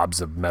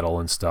bobs of metal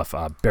and stuff.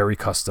 Barry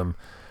Custom,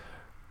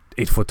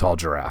 8-foot tall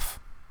giraffe.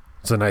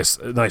 It's a nice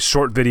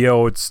short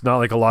video. It's not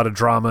like a lot of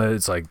drama.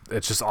 It's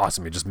just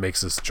awesome. He just makes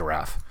this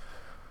giraffe.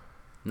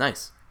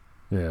 Nice.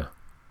 Yeah.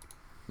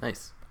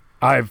 Nice.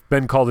 I've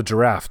been called a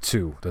giraffe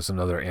too. That's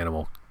another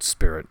animal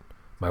spirit.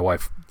 My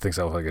wife thinks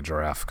I look like a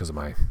giraffe because of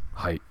my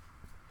height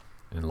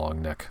and long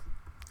neck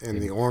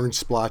And the orange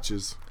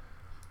splotches.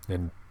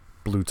 and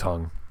blue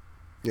tongue.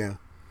 Yeah.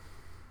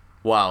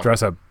 Wow.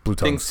 Giraffes have blue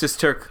tongues. Things just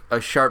took a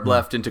sharp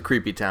left into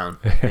Creepy Town.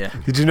 Yeah.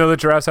 Did you know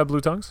that giraffes have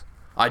blue tongues?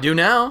 I do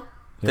now.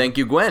 Thank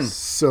you, Gwen.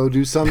 So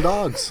do some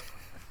dogs.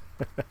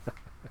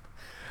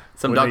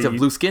 Some What dogs do have they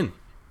blue skin.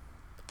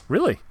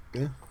 Really?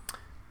 Yeah.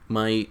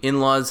 My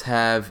in-laws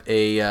have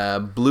a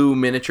blue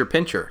miniature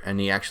pinscher, and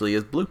he actually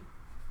is blue.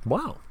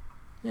 Wow.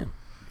 Yeah.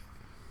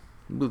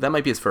 Blue, that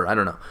might be his fur. I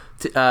don't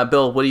know.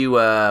 Bill, what do you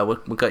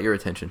what got your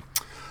attention?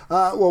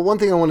 Well, one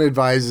thing I want to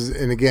advise is,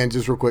 and again,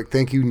 just real quick,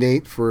 thank you,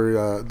 Nate,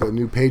 for the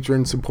new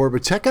patron support.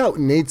 But check out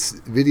Nate's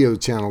video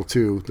channel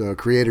too, the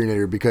Creator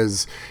Nader,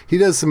 because he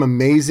does some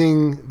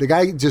amazing. The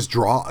guy just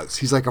draws.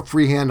 He's like a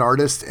freehand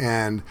artist,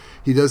 and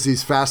he does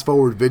these fast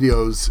forward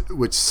videos,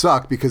 which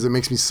suck because it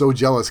makes me so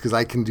jealous because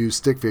I can do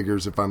stick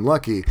figures if I'm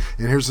lucky.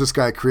 And here's this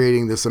guy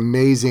creating this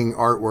amazing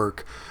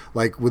artwork,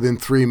 like within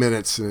 3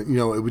 minutes. And, you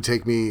know, it would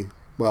take me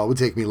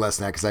less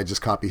than that because I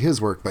just copy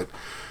his work, but.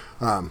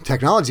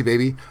 Technology,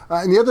 baby.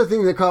 And the other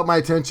thing that caught my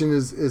attention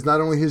is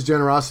not only his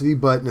generosity,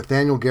 but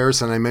Nathaniel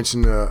Garrison. I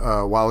mentioned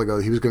a while ago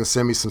he was going to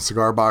send me some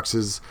cigar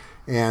boxes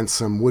and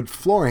some wood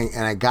flooring,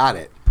 and I got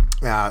it.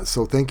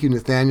 So thank you,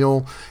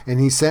 Nathaniel.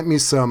 And he sent me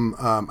some,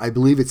 I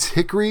believe it's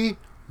hickory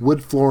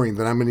wood flooring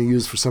that I'm going to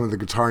use for some of the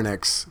guitar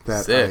necks.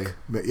 Sick.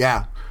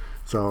 Yeah.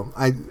 So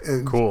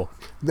Cool.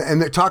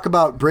 And they talk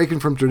about breaking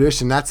from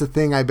tradition. That's a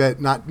thing I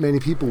bet not many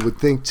people would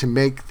think to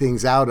make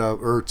things out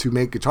of, or to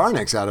make guitar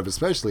necks out of,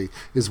 especially,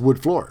 is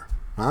wood floor.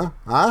 Huh?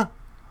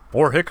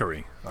 Or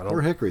hickory.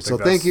 Or hickory. think So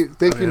that's- thank you.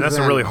 Thank you. That's a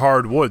Nathaniel. really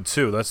hard wood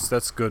too.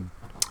 That's good.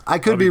 I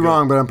could that'd be be good.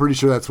 wrong, but I'm pretty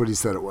sure that's what he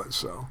said it was.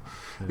 So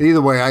either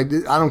way, I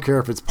don't care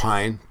if it's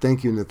pine.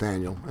 Thank you,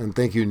 Nathaniel. And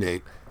thank you,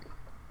 Nate.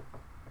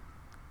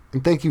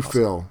 And thank you,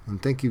 Phil.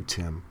 And thank you,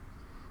 Tim.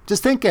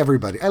 Just thank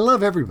everybody. I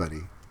love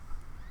everybody.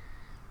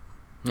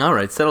 All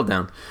right, settle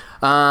down.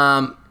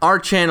 Our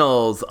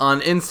channels on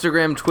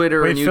Instagram,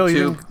 Twitter, Wait, and Phil, YouTube.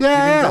 you didn't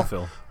Yeah.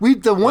 go, Phil.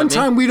 The one me?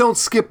 time we don't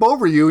skip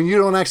over you and you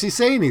don't actually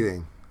say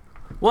anything.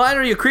 Well, I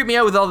don't know. You creep me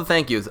out with all the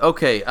thank yous.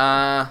 Okay,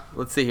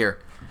 let's see here.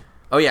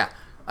 Oh, yeah.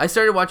 I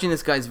started watching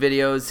this guy's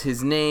videos.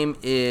 His name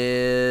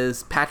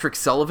is Patrick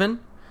Sullivan,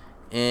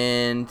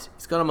 and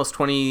he's got almost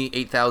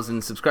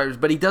 28,000 subscribers,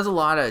 but he does a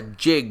lot of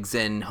jigs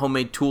and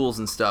homemade tools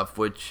and stuff,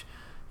 which,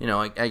 you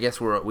know, I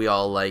guess we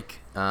all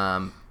like.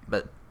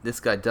 But this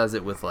guy does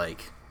it with,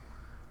 like,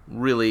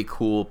 really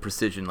cool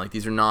precision. Like,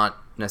 these are not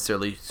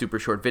necessarily super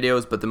short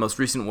videos, but the most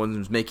recent one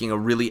was making a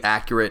really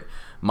accurate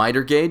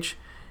miter gauge,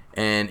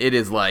 and it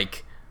is,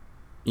 like,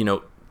 you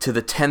know, to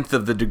the 10th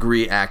of the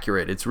degree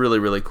accurate. It's really,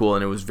 really cool,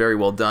 and it was very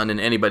well done, and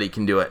anybody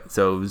can do it.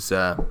 So it was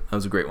that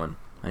was a great one.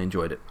 I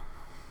enjoyed it.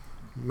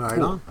 Right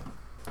on.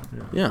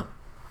 Yeah.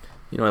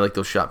 You know, I like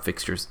those shop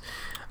fixtures.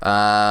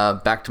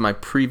 Back to my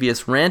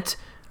previous rant.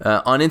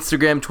 On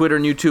Instagram, Twitter,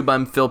 and YouTube,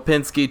 I'm Phil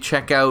Pinsky.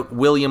 Check out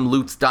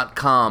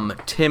WilliamLutz.com,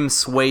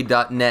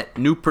 TimSway.net,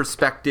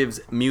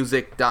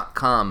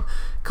 NewPerspectivesMusic.com.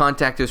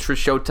 Contact us for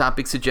show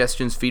topic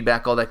suggestions,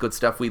 feedback, all that good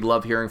stuff. We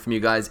love hearing from you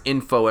guys.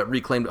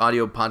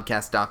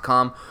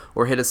 info@reclaimedaudiopodcast.com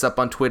or hit us up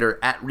on Twitter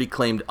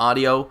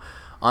 @reclaimedaudio.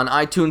 On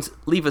iTunes,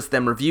 leave us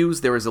them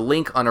reviews. There is a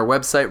link on our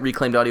website,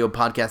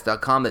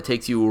 reclaimedaudiopodcast.com, that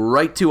takes you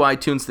right to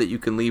iTunes that you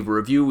can leave a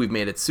review. We've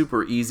made it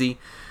super easy.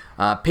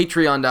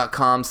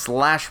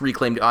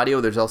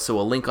 Patreon.com/reclaimedaudio. There's also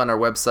a link on our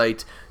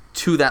website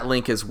to that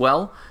link as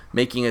well,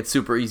 making it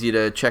super easy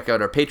to check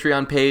out our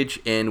Patreon page.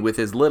 And with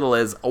as little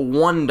as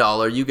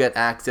 $1, you get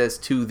access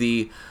to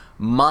the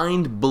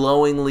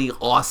mind-blowingly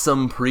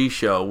awesome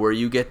pre-show where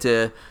you get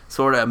to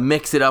sort of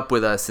mix it up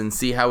with us and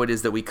see how it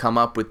is that we come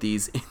up with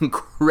these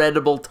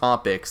incredible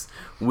topics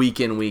week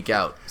in, week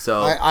out.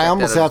 So I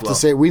almost have to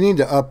say we need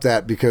to up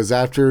that, because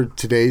after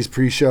today's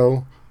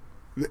pre-show,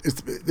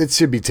 it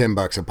should be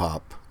 $10 a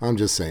pop. I'm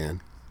just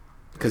saying.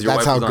 Because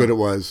that's how good it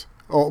was.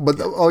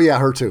 Oh yeah,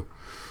 her too.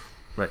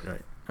 Right.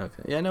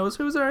 Okay. Yeah, no, it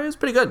was all right. It was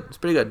pretty good. It's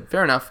pretty good.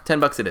 Fair enough.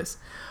 $10 it is.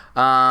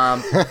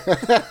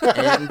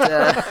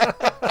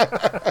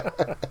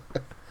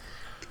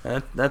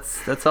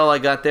 That's all I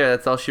got there.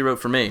 That's all she wrote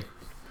for me.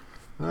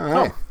 All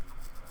right.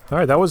 All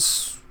right, that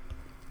was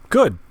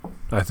good,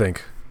 I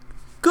think.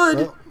 Good,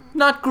 Well,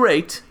 not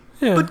great,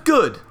 Yeah. but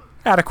good.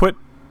 Adequate.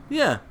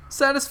 Yeah,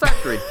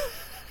 satisfactory.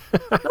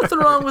 Nothing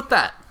wrong with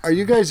that. Are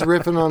you guys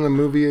riffing on the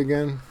movie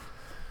again?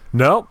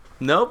 Nope.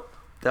 Nope,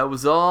 that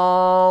was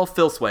all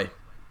Phil Sway.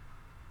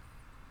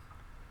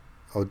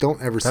 Oh,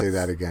 don't ever say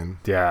that again.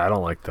 Yeah, I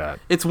don't like that.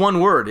 It's one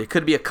word. It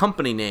could be a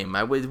company name.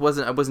 I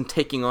wasn't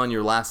taking on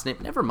your last name.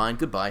 Never mind.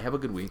 Goodbye. Have a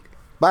good week.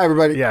 Bye,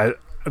 everybody. Yeah,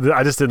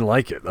 I just didn't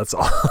like it. That's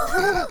all. All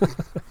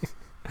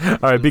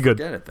right, be good.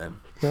 Forget it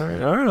then. All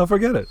right, I'll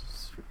forget it.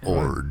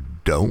 Or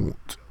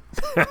don't.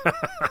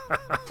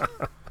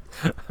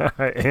 All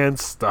right, and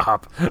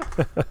stop.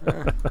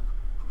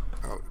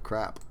 Oh,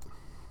 crap.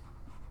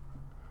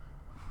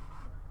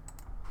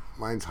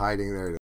 Mine's hiding there.